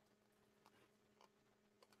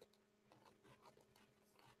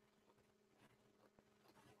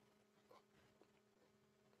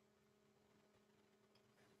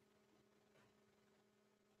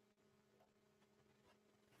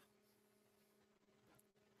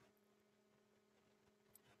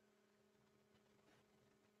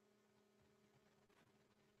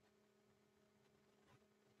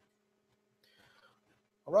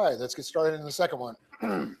 All right, let's get started in the second one.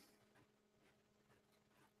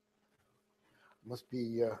 Must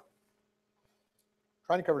be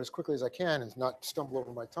trying to cover it as quickly as I can and not stumble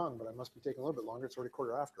over my tongue, but I must be taking a little bit longer. It's already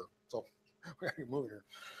quarter after, so we got to get moving here.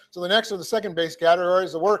 So the next or the second base category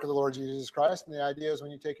is the work of the Lord Jesus Christ, and the idea is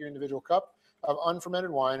when you take your individual cup of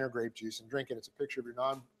unfermented wine or grape juice and drink it, it's a picture of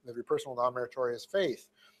your personal non-meritorious faith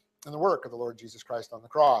and the work of the Lord Jesus Christ on the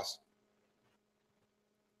cross.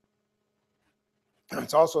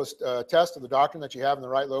 It's also a test of the doctrine that you have in the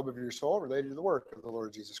right lobe of your soul related to the work of the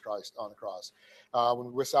Lord Jesus Christ on the cross.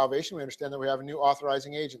 With salvation, we understand that we have a new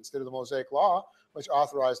authorizing agent instead of the Mosaic law, which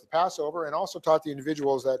authorized the Passover and also taught the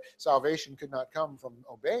individuals that salvation could not come from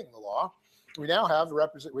obeying the law. We now have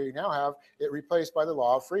it replaced by the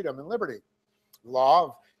law of freedom and liberty, the law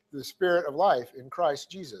of the Spirit of life in Christ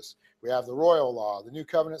Jesus. We have the royal law, the new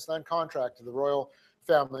covenant signed contract to the royal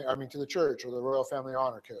family, to the church, or the royal family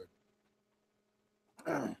honor code.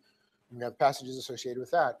 We have passages associated with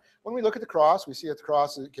that. When we look at the cross, we see that the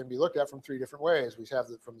cross can be looked at from three different ways. We have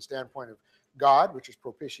from the standpoint of God, which is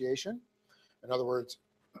propitiation. In other words,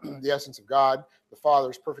 the essence of God, the Father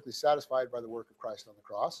is perfectly satisfied by the work of Christ on the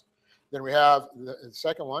cross. Then we have the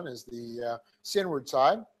second one is the sinward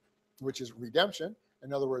side, which is redemption.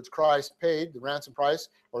 In other words, Christ paid the ransom price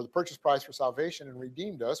or the purchase price for salvation and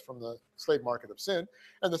redeemed us from the slave market of sin.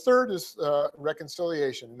 And the third is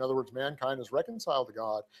reconciliation. In other words, mankind is reconciled to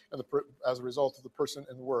God as a result of the person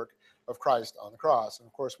and the work of Christ on the cross. And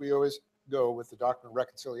of course, we always go with the doctrine of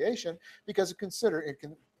reconciliation because it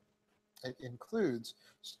includes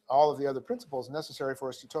all of the other principles necessary for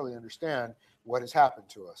us to totally understand what has happened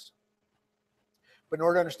to us. But in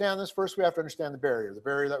order to understand this, first we have to understand the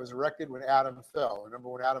barrier that was erected when Adam fell. Remember,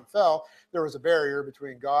 when Adam fell, there was a barrier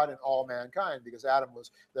between God and all mankind because Adam was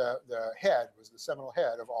the seminal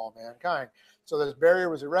head of all mankind. So this barrier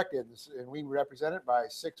was erected, and we represent it by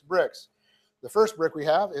 6 bricks. The first brick we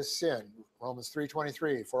have is sin. Romans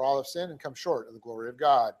 3:23, for all have sinned and come short of the glory of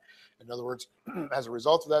God. In other words, as a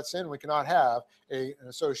result of that sin, we cannot have an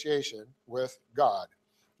association with God.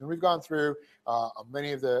 And we've gone through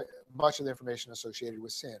much of the information associated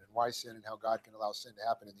with sin and why sin and how God can allow sin to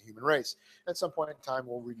happen in the human race. At some point in time,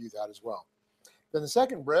 we'll review that as well. Then the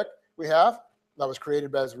second brick we have that was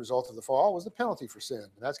created as a result of the fall was the penalty for sin.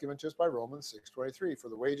 And that's given to us by Romans 6:23. For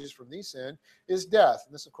the wages from the sin is death.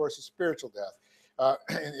 And this, of course, is spiritual death.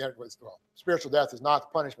 Spiritual death is not the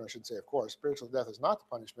punishment, I should say, of course. Spiritual death is not the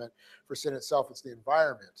punishment for sin itself. It's the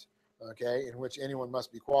environment, okay, in which anyone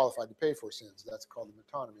must be qualified to pay for sins. That's called the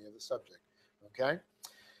metonymy of the subject, okay?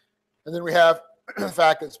 And then we have the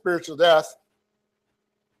fact that spiritual death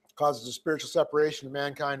causes a spiritual separation of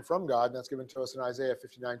mankind from God. And that's given to us in Isaiah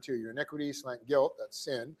 59:2. Your iniquity, slant guilt, that's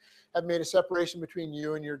sin, have made a separation between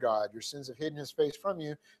you and your God. Your sins have hidden his face from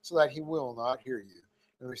you so that he will not hear you.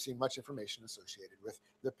 And we see much information associated with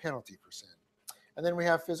the penalty for sin. And then we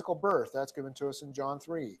have physical birth. That's given to us in John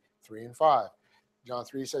 3:3 and 5. John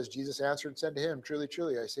 3 says, Jesus answered and said to him, truly,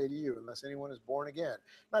 truly, I say to you, unless anyone is born again.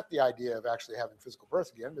 Not the idea of actually having physical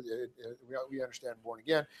birth again, but we understand born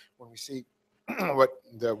again when we see what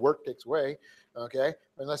the work takes away, okay?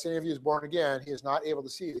 Unless any of you is born again, he is not able to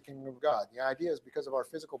see the kingdom of God. The idea is because of our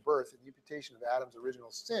physical birth and the imputation of Adam's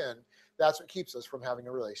original sin, that's what keeps us from having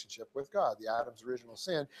a relationship with God. The Adam's original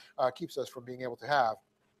sin keeps us from being able to have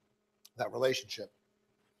that relationship.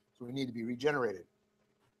 So we need to be regenerated.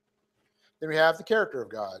 Then we have the character of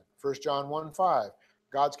God. 1 John 1:5.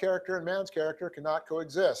 God's character and man's character cannot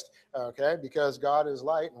coexist, okay, because God is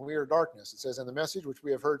light and we are darkness. It says in the message which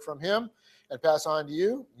we have heard from him and pass on to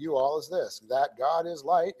you all is this, that God is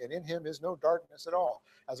light and in him is no darkness at all.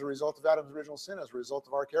 As a result of Adam's original sin, as a result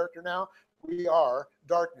of our character now, we are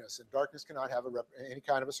darkness, and darkness cannot have any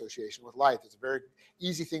kind of association with light. It's a very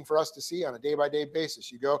easy thing for us to see on a day-by-day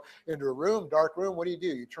basis. You go into a room, dark room, what do?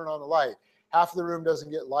 You turn on the light. Half of the room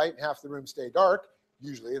doesn't get light and half of the room stay dark,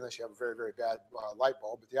 usually, unless you have a very, very bad light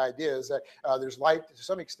bulb. But the idea is that there's light to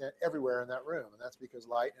some extent everywhere in that room, and that's because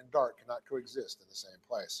light and dark cannot coexist in the same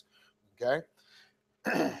place, okay?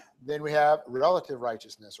 Then we have relative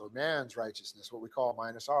righteousness or man's righteousness, what we call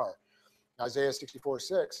minus R. Isaiah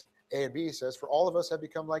 64:6, A and B says, for all of us have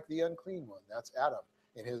become like the unclean one. That's Adam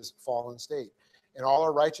in his fallen state. And all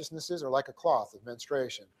our righteousnesses are like a cloth of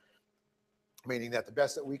menstruation. Meaning that the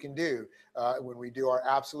best that we can do when we do our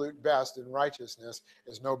absolute best in righteousness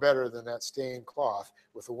is no better than that stained cloth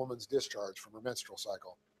with a woman's discharge from her menstrual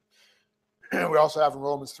cycle. We also have in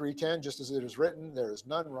Romans 3:10, just as it is written, there is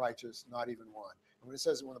none righteous, not even one. And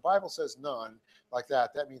when the Bible says none like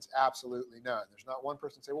that, that means absolutely none. There's not one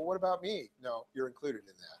person say, well, what about me? No, you're included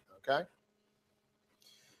in that, okay?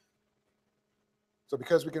 So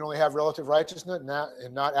because we can only have relative righteousness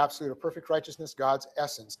and not absolute or perfect righteousness, God's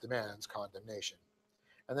essence demands condemnation.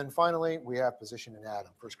 And then finally, we have position in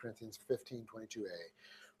Adam, 1 Corinthians 15:22a.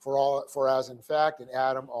 For as in fact in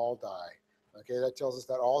Adam all die. Okay, that tells us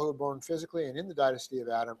that all who are born physically and in the dynasty of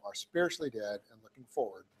Adam are spiritually dead and looking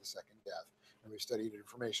forward to the second death. And we've studied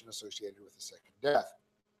information associated with the second death.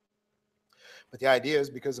 But the idea is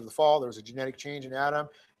because of the fall, there was a genetic change in Adam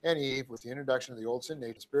and Eve with the introduction of the old sin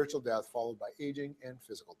nature, spiritual death followed by aging and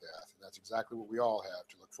physical death. And that's exactly what we all have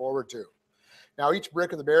to look forward to. Now, each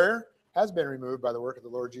brick of the barrier has been removed by the work of the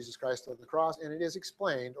Lord Jesus Christ on the cross, and it is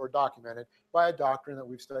explained or documented by a doctrine that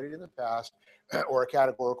we've studied in the past or a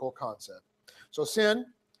categorical concept. So sin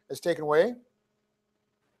is taken away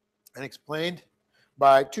and explained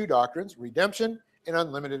by two doctrines, redemption and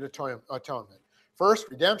unlimited atonement. First,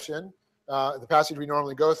 redemption, the passage we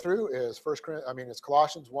normally go through is it's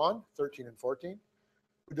Colossians 1:13 and 14,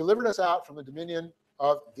 who delivered us out from the dominion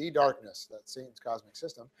of the darkness, that's Satan's cosmic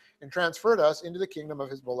system, and transferred us into the kingdom of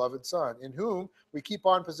his beloved Son, in whom we keep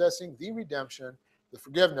on possessing the redemption, the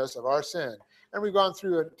forgiveness of our sin. And we've gone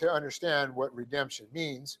through it to understand what redemption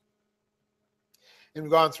means. And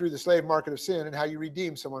we've gone through the slave market of sin and how you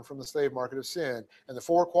redeem someone from the slave market of sin and the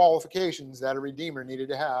 4 qualifications that a redeemer needed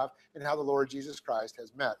to have and how the Lord Jesus Christ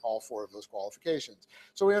has met all 4 of those qualifications.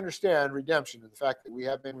 So we understand redemption and the fact that we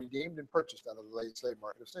have been redeemed and purchased out of the late slave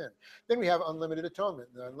market of sin. Then we have unlimited atonement.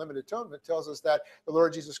 And the unlimited atonement tells us that the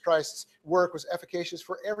Lord Jesus Christ's work was efficacious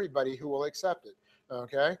for everybody who will accept it.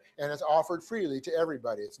 Okay, and it's offered freely to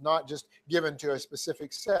everybody. It's not just given to a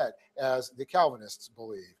specific set, as the Calvinists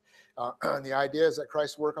believe. And the idea is that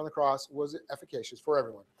Christ's work on the cross was efficacious for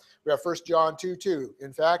everyone. We have 1 John 2:2.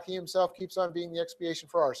 In fact, he himself keeps on being the expiation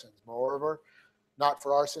for our sins. Moreover, not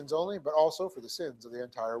for our sins only, but also for the sins of the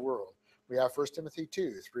entire world. We have 1 Timothy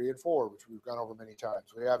 2:3 and 4, which we've gone over many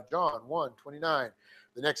times. We have John 1:29.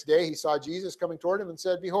 The next day he saw Jesus coming toward him and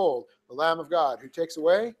said, "Behold, the Lamb of God who takes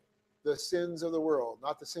away the sins of the world,"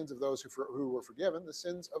 not the sins of those who were forgiven, the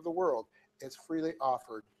sins of the world. It's freely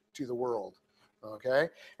offered to the world. Okay,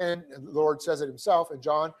 and the Lord says it himself in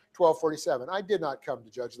John 12:47. I did not come to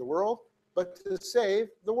judge the world, but to save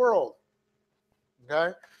the world.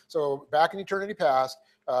 Okay, so back in eternity past,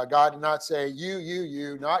 God did not say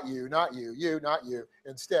you, not you, not you, not you.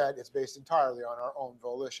 Instead, it's based entirely on our own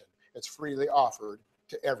volition. It's freely offered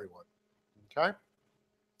to everyone. Okay,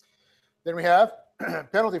 then we have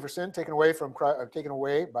penalty for sin taken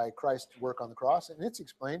away by Christ's work on the cross, and it's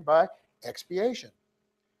explained by expiation.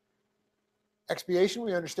 Expiation,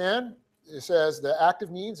 we understand, it says the active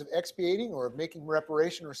means of expiating or of making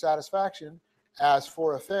reparation or satisfaction as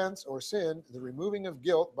for offense or sin, the removing of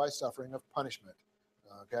guilt by suffering of punishment.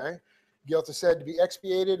 Okay? Guilt is said to be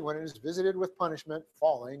expiated when it is visited with punishment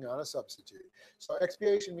falling on a substitute. So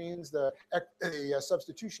expiation means the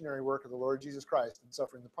substitutionary work of the Lord Jesus Christ in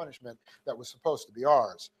suffering the punishment that was supposed to be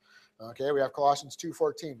ours. Okay, we have Colossians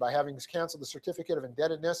 2:14. By having canceled the certificate of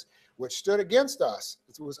indebtedness which stood against us,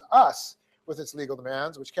 it was us, with its legal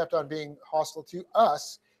demands, which kept on being hostile to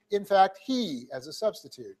us. In fact, he as a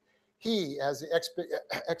substitute, he as the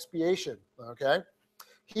expiation, okay?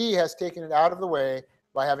 He has taken it out of the way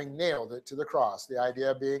by having nailed it to the cross. The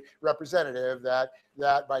idea being representative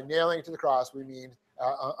that by nailing it to the cross, we mean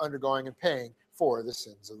undergoing and paying for the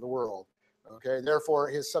sins of the world. Okay, therefore,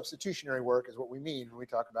 his substitutionary work is what we mean when we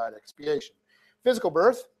talk about expiation. Physical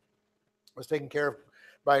birth was taken care of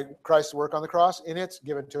by Christ's work on the cross, and it's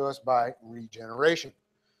given to us by regeneration.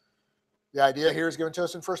 The idea here is given to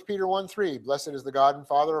us in 1 Peter 1:3. Blessed is the God and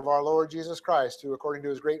Father of our Lord Jesus Christ, who, according to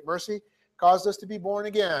his great mercy, caused us to be born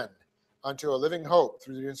again unto a living hope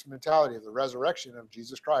through the instrumentality of the resurrection of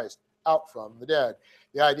Jesus Christ out from the dead.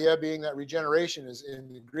 The idea being that regeneration is,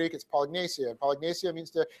 in the Greek, it's polygnasia. Polygnasia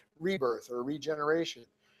means to rebirth or regeneration.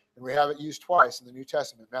 And we have it used twice in the New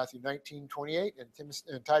Testament, Matthew 19:28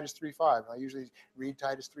 and Titus 3:5. And I usually read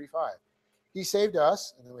Titus 3:5. He saved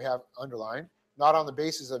us, and then we have underlined, not on the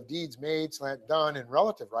basis of deeds made, done in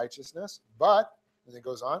relative righteousness, but, and it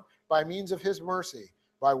goes on, by means of his mercy,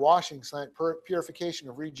 by washing, purification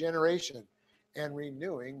of regeneration, and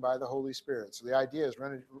renewing by the Holy Spirit. So the idea is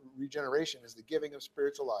regeneration is the giving of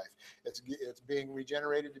spiritual life. It's being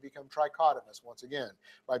regenerated to become trichotomous once again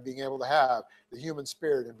by being able to have the human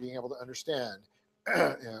spirit and being able to understand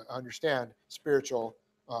spiritual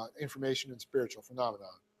information and spiritual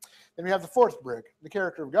phenomenon. Then we have the fourth brick, the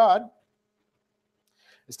character of God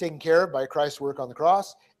is taken care of by Christ's work on the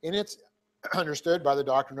cross, and it's understood by the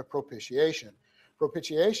doctrine of propitiation.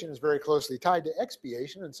 Propitiation is very closely tied to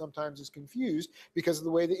expiation and sometimes is confused because of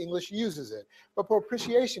the way the English uses it. But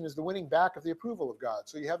propitiation is the winning back of the approval of God.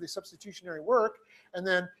 So you have the substitutionary work And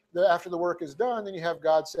then after the work is done, then you have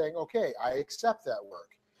God saying, okay, I accept that work.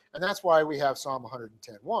 And that's why we have Psalm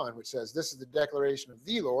 110:1, which says, this is the declaration of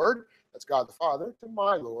the Lord, that's God the Father, to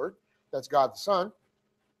my Lord, that's God the Son,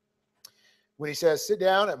 when he says, sit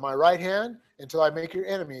down at my right hand until I make your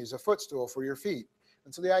enemies a footstool for your feet.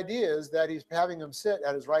 And so the idea is that he's having them sit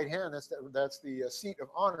at his right hand. That's the seat of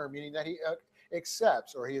honor, meaning that he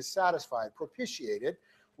accepts, or he is satisfied, propitiated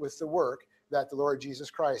with the work that the Lord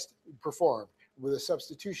Jesus Christ performed with a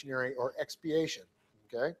substitutionary or expiation.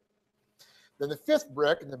 Okay? Then the fifth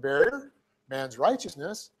brick in the barrier, man's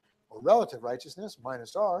righteousness, or relative righteousness,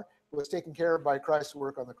 minus R, was taken care of by Christ's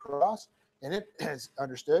work on the cross, and it is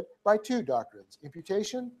understood by two doctrines,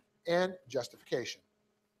 imputation and justification.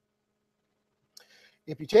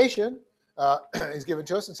 Imputation is given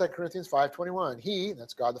to us in 2 Corinthians 5:21. He,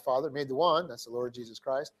 that's God the Father, made the one, that's the Lord Jesus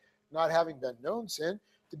Christ, not having been known sin,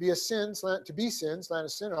 to be sin, slant a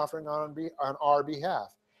sin offering on our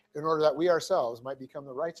behalf, in order that we ourselves might become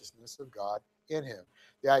the righteousness of God in him.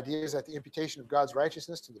 The idea is that the imputation of God's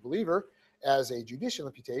righteousness to the believer as a judicial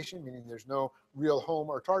imputation, meaning there's no real home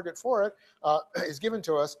or target for it, is given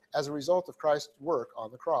to us as a result of Christ's work on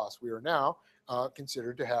the cross. We are now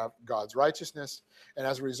considered to have God's righteousness. And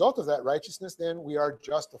as a result of that righteousness, then we are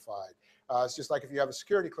justified. It's just like if you have a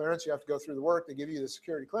security clearance, you have to go through the work, they give you the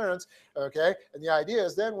security clearance, okay? And the idea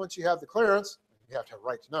is then once you have the clearance, you have to have a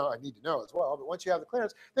right to know, I need to know as well, but once you have the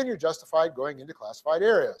clearance, then you're justified going into classified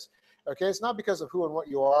areas. Okay, it's not because of who and what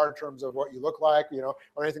you are in terms of what you look like,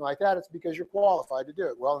 or anything like that. It's because you're qualified to do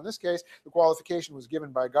it. Well, in this case, the qualification was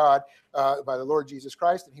given by God, by the Lord Jesus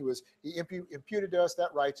Christ, and he imputed to us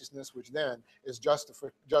that righteousness, which then is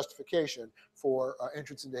justification for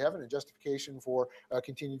entrance into heaven and justification for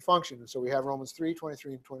continued function. And so we have Romans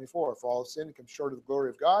 3:23 and 24. For all have sinned and come short of the glory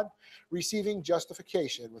of God, receiving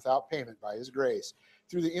justification without payment by his grace,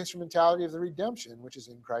 through the instrumentality of the redemption which is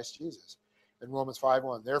in Christ Jesus. In Romans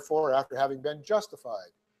 5:1, therefore, after having been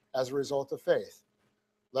justified as a result of faith,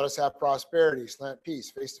 let us have prosperity, slant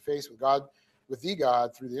peace, face to face with God, with the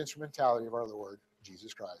God, through the instrumentality of our Lord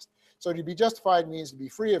Jesus Christ. So to be justified means to be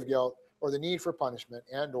free of guilt or the need for punishment,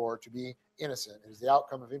 and or to be innocent. It is the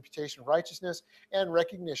outcome of imputation of righteousness and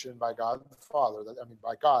recognition by God the Father, that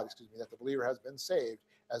the believer has been saved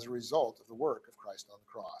as a result of the work of Christ on the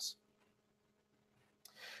cross.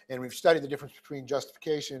 And we've studied the difference between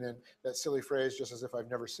justification and that silly phrase, just as if I've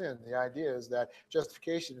never sinned. The idea is that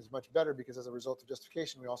justification is much better because as a result of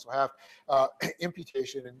justification, we also have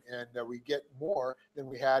imputation, and we get more than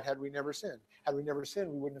we had we never sinned. Had we never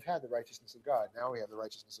sinned, we wouldn't have had the righteousness of God. Now we have the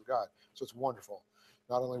righteousness of God. So it's wonderful.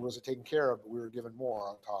 Not only was it taken care of, but we were given more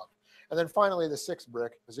on top. And then finally, the sixth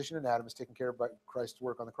brick, position in Adam, is taken care of by Christ's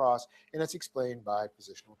work on the cross, and it's explained by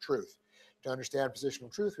positional truth. To understand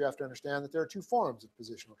positional truth, we have to understand that there are two forms of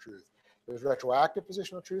positional truth. There's retroactive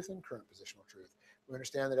positional truth and current positional truth. We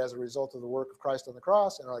understand that as a result of the work of Christ on the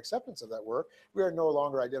cross and our acceptance of that work, we are no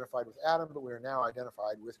longer identified with Adam, but we are now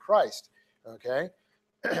identified with Christ. Okay?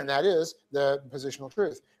 And that is the positional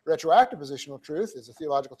truth. Retroactive positional truth is a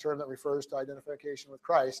theological term that refers to identification with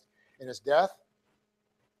Christ in his death,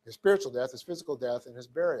 his spiritual death, his physical death, and his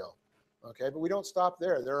burial. Okay? But we don't stop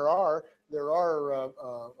there. There are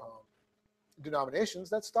denominations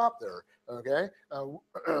that stop there, okay?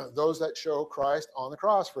 Those that show Christ on the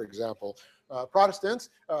cross, for example. Protestants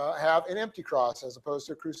have an empty cross as opposed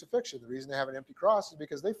to a crucifixion. The reason they have an empty cross is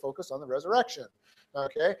because they focus on the resurrection,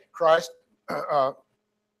 okay? Christ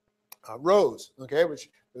rose, okay, which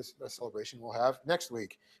this celebration we'll have next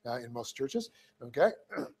week in most churches, okay?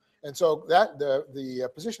 And so that the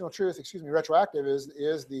positional truth, retroactive is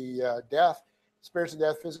the death, spiritual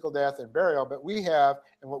death, physical death, and burial. But we have,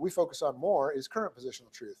 and what we focus on more is current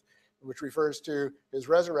positional truth, which refers to his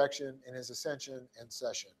resurrection and his ascension and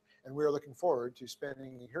session. And we're looking forward to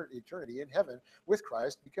spending eternity in heaven with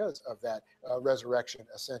Christ because of that resurrection,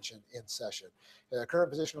 ascension, and session.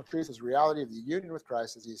 Current positional truth is the reality of the union with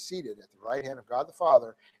Christ as he is seated at the right hand of God the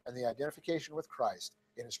Father, and the identification with Christ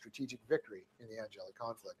in a strategic victory in the angelic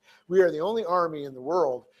conflict. We are the only army in the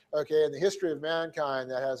world, okay, in the history of mankind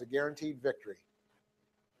that has a guaranteed victory.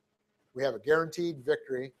 We have a guaranteed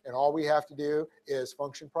victory, and all we have to do is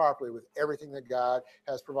function properly with everything that God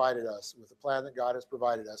has provided us, with the plan that God has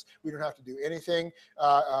provided us. We don't have to do anything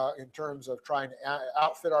in terms of trying to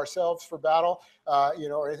outfit ourselves for battle,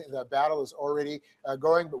 or anything. The battle is already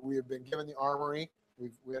going, but we have been given the armory.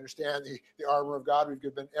 We understand the armor of God. We've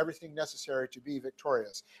given everything necessary to be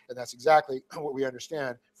victorious, and that's exactly what we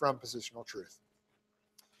understand from positional truth.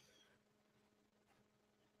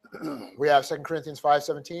 We have 2 Corinthians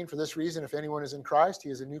 5:17. For this reason, if anyone is in Christ, he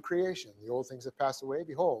is a new creation. The old things have passed away.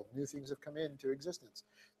 Behold, new things have come into existence.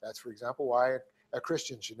 That's, for example, why A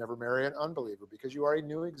Christian should never marry an unbeliever because you are a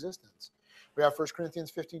new existence. We have 1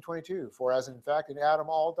 Corinthians 15:22, for as in fact in Adam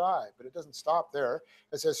all die, but it doesn't stop there.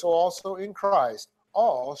 It says, so also in Christ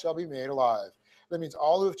all shall be made alive. That means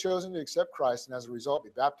all who have chosen to accept Christ and as a result be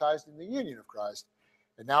baptized in the union of Christ,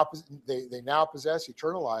 and now they now possess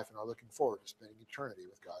eternal life and are looking forward to spending eternity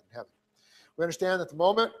with God in heaven. We understand that the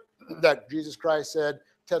moment that Jesus Christ said,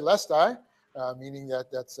 Tetelestai, meaning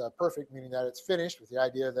that that's perfect, meaning that it's finished, with the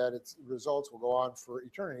idea that its results will go on for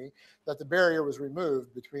eternity, that the barrier was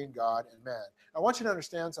removed between God and man. I want you to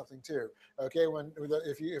understand something too. Okay,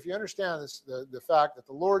 if you understand this, the fact that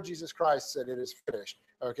the Lord Jesus Christ said it is finished,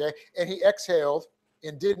 okay, and he exhaled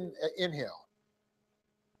and didn't inhale.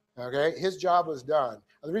 Okay, his job was done.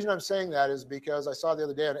 And the reason I'm saying that is because I saw the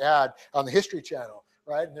other day an ad on the History Channel,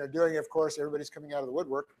 right? And they're doing it, of course, everybody's coming out of the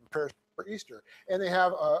woodwork to prepare for Easter. And they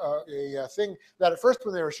have a thing that at first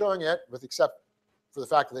when they were showing it, with except for the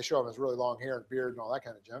fact that they show him his really long hair and beard and all that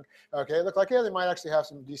kind of junk, okay, it looked like, yeah, they might actually have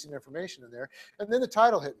some decent information in there. And then the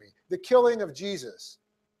title hit me, The Killing of Jesus.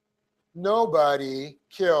 Nobody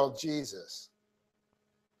killed Jesus,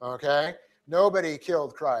 okay? Nobody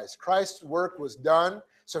killed Christ. Christ's work was done.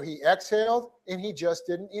 So he exhaled and he just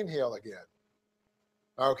didn't inhale again.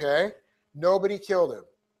 Okay? Nobody killed him.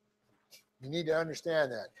 You need to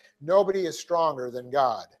understand that. Nobody is stronger than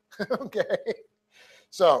God. Okay?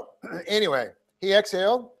 So, anyway, he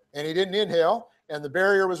exhaled and he didn't inhale, and the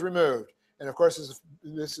barrier was removed. And of course,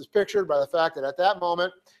 this is pictured by the fact that at that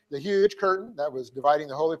moment, the huge curtain that was dividing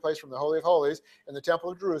the holy place from the Holy of Holies in the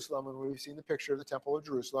Temple of Jerusalem, and we've seen the picture of the Temple of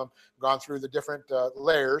Jerusalem, gone through the different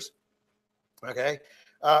layers, okay,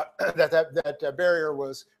 that barrier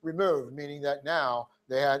was removed, meaning that now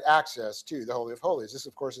they had access to the Holy of Holies. This,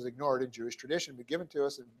 of course, is ignored in Jewish tradition, but given to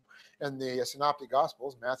us in the Synoptic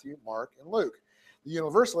Gospels, Matthew, Mark, and Luke. The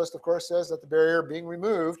Universalist, of course, says that the barrier being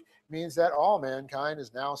removed means that all mankind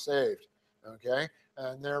is now saved. Okay,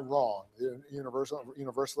 and they're wrong. The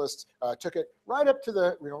Universalists took it right up to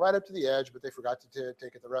the edge, but they forgot to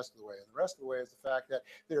take it the rest of the way. And the rest of the way is the fact that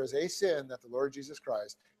there is a sin that the Lord Jesus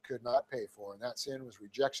Christ could not pay for, and that sin was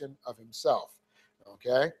rejection of himself.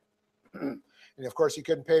 Okay. And of course, he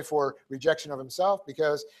couldn't pay for rejection of himself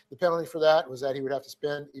because the penalty for that was that he would have to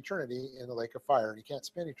spend eternity in the lake of fire. And he can't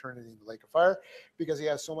spend eternity in the lake of fire because he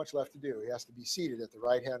has so much left to do. He has to be seated at the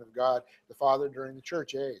right hand of God the Father during the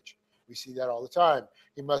church age. We see that all the time.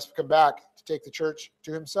 He must come back to take the church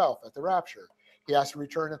to himself at the rapture. He has to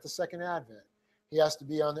return at the second advent. He has to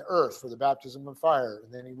be on the earth for the baptism of fire,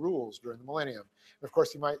 and then he rules during the millennium. And of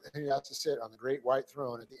course, he has to sit on the great white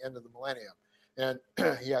throne at the end of the millennium. And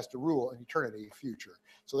he has to rule in eternity future.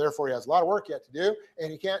 So therefore, he has a lot of work yet to do,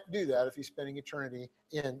 and he can't do that if he's spending eternity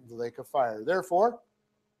in the lake of fire. Therefore,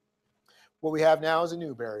 what we have now is a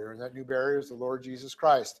new barrier, and that new barrier is the Lord Jesus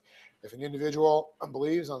Christ. If an individual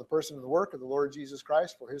believes on the person and the work of the Lord Jesus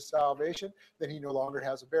Christ for his salvation, then he no longer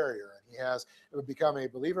has a barrier, and he has become a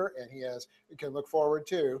believer, and he can look forward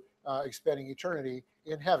to spending eternity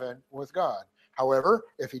in heaven with God. However,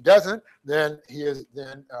 if he doesn't, then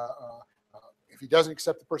if he doesn't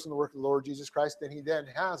accept the person and the work of the Lord Jesus Christ, then he then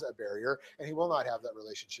has a barrier, and he will not have that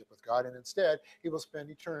relationship with God, and instead he will spend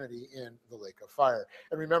eternity in the lake of fire.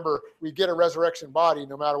 And remember, we get a resurrection body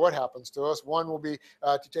no matter what happens to us. One will be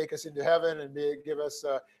to take us into heaven and give us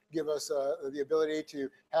the ability to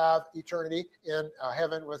have eternity in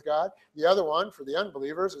heaven with God. The other one, for the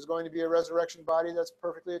unbelievers, is going to be a resurrection body that's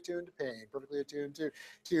perfectly attuned to pain, perfectly attuned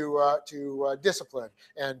to discipline,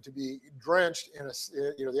 and to be drenched in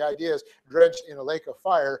the idea is drenched in a lake of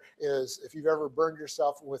fire is, if you've ever burned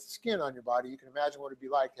yourself with skin on your body, you can imagine what it'd be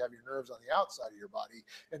like to have your nerves on the outside of your body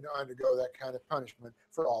and to undergo that kind of punishment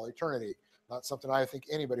for all eternity. Not something I think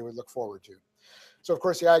anybody would look forward to. So, of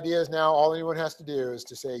course, the idea is now all anyone has to do is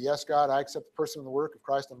to say, yes, God, I accept the person and the work of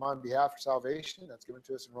Christ on my behalf for salvation. That's given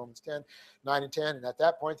to us in Romans 10, 9 and 10. And at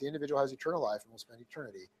that point, the individual has eternal life and will spend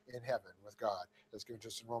eternity in heaven with God. That's given to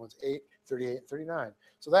us in Romans 8, 38 and 39.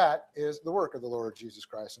 So that is the work of the Lord Jesus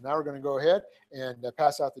Christ. So now we're going to go ahead and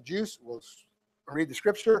pass out the juice. We'll read the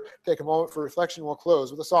scripture, take a moment for reflection. We'll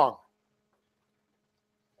close with a song.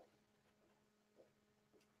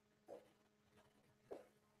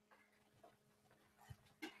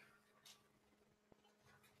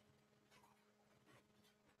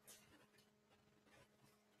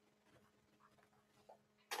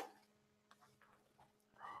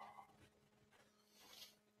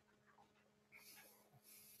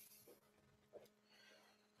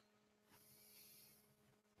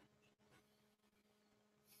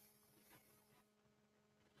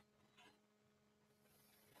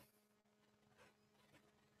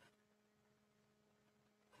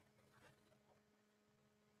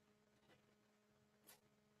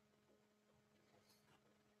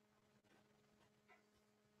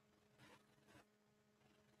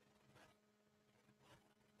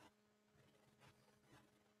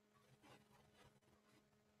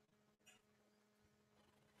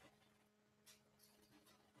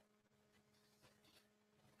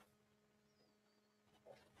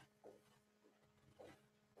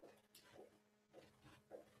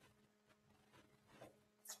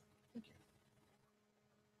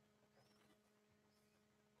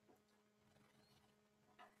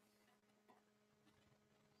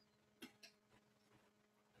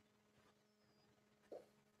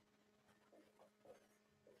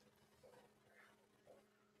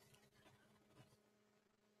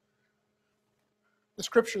 The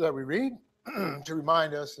scripture that we read to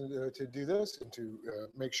remind us to do this and to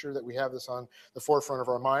make sure that we have this on the forefront of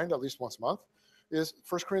our mind at least once a month is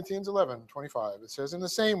 1 Corinthians 11:25. It says, in the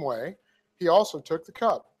same way, he also took the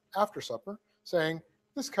cup after supper, saying,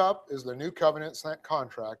 this cup is the new covenant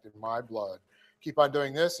contract in my blood. Keep on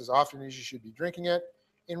doing this as often as you should be drinking it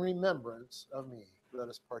in remembrance of me. Let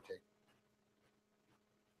us partake.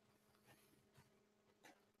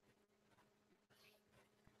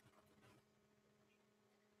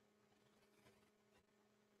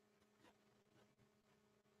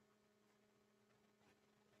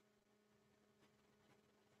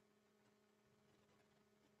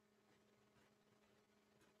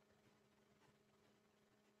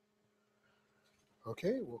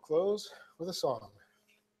 Okay, we'll close with a song.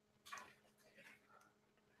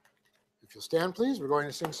 If you'll stand, please, we're going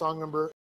to sing song number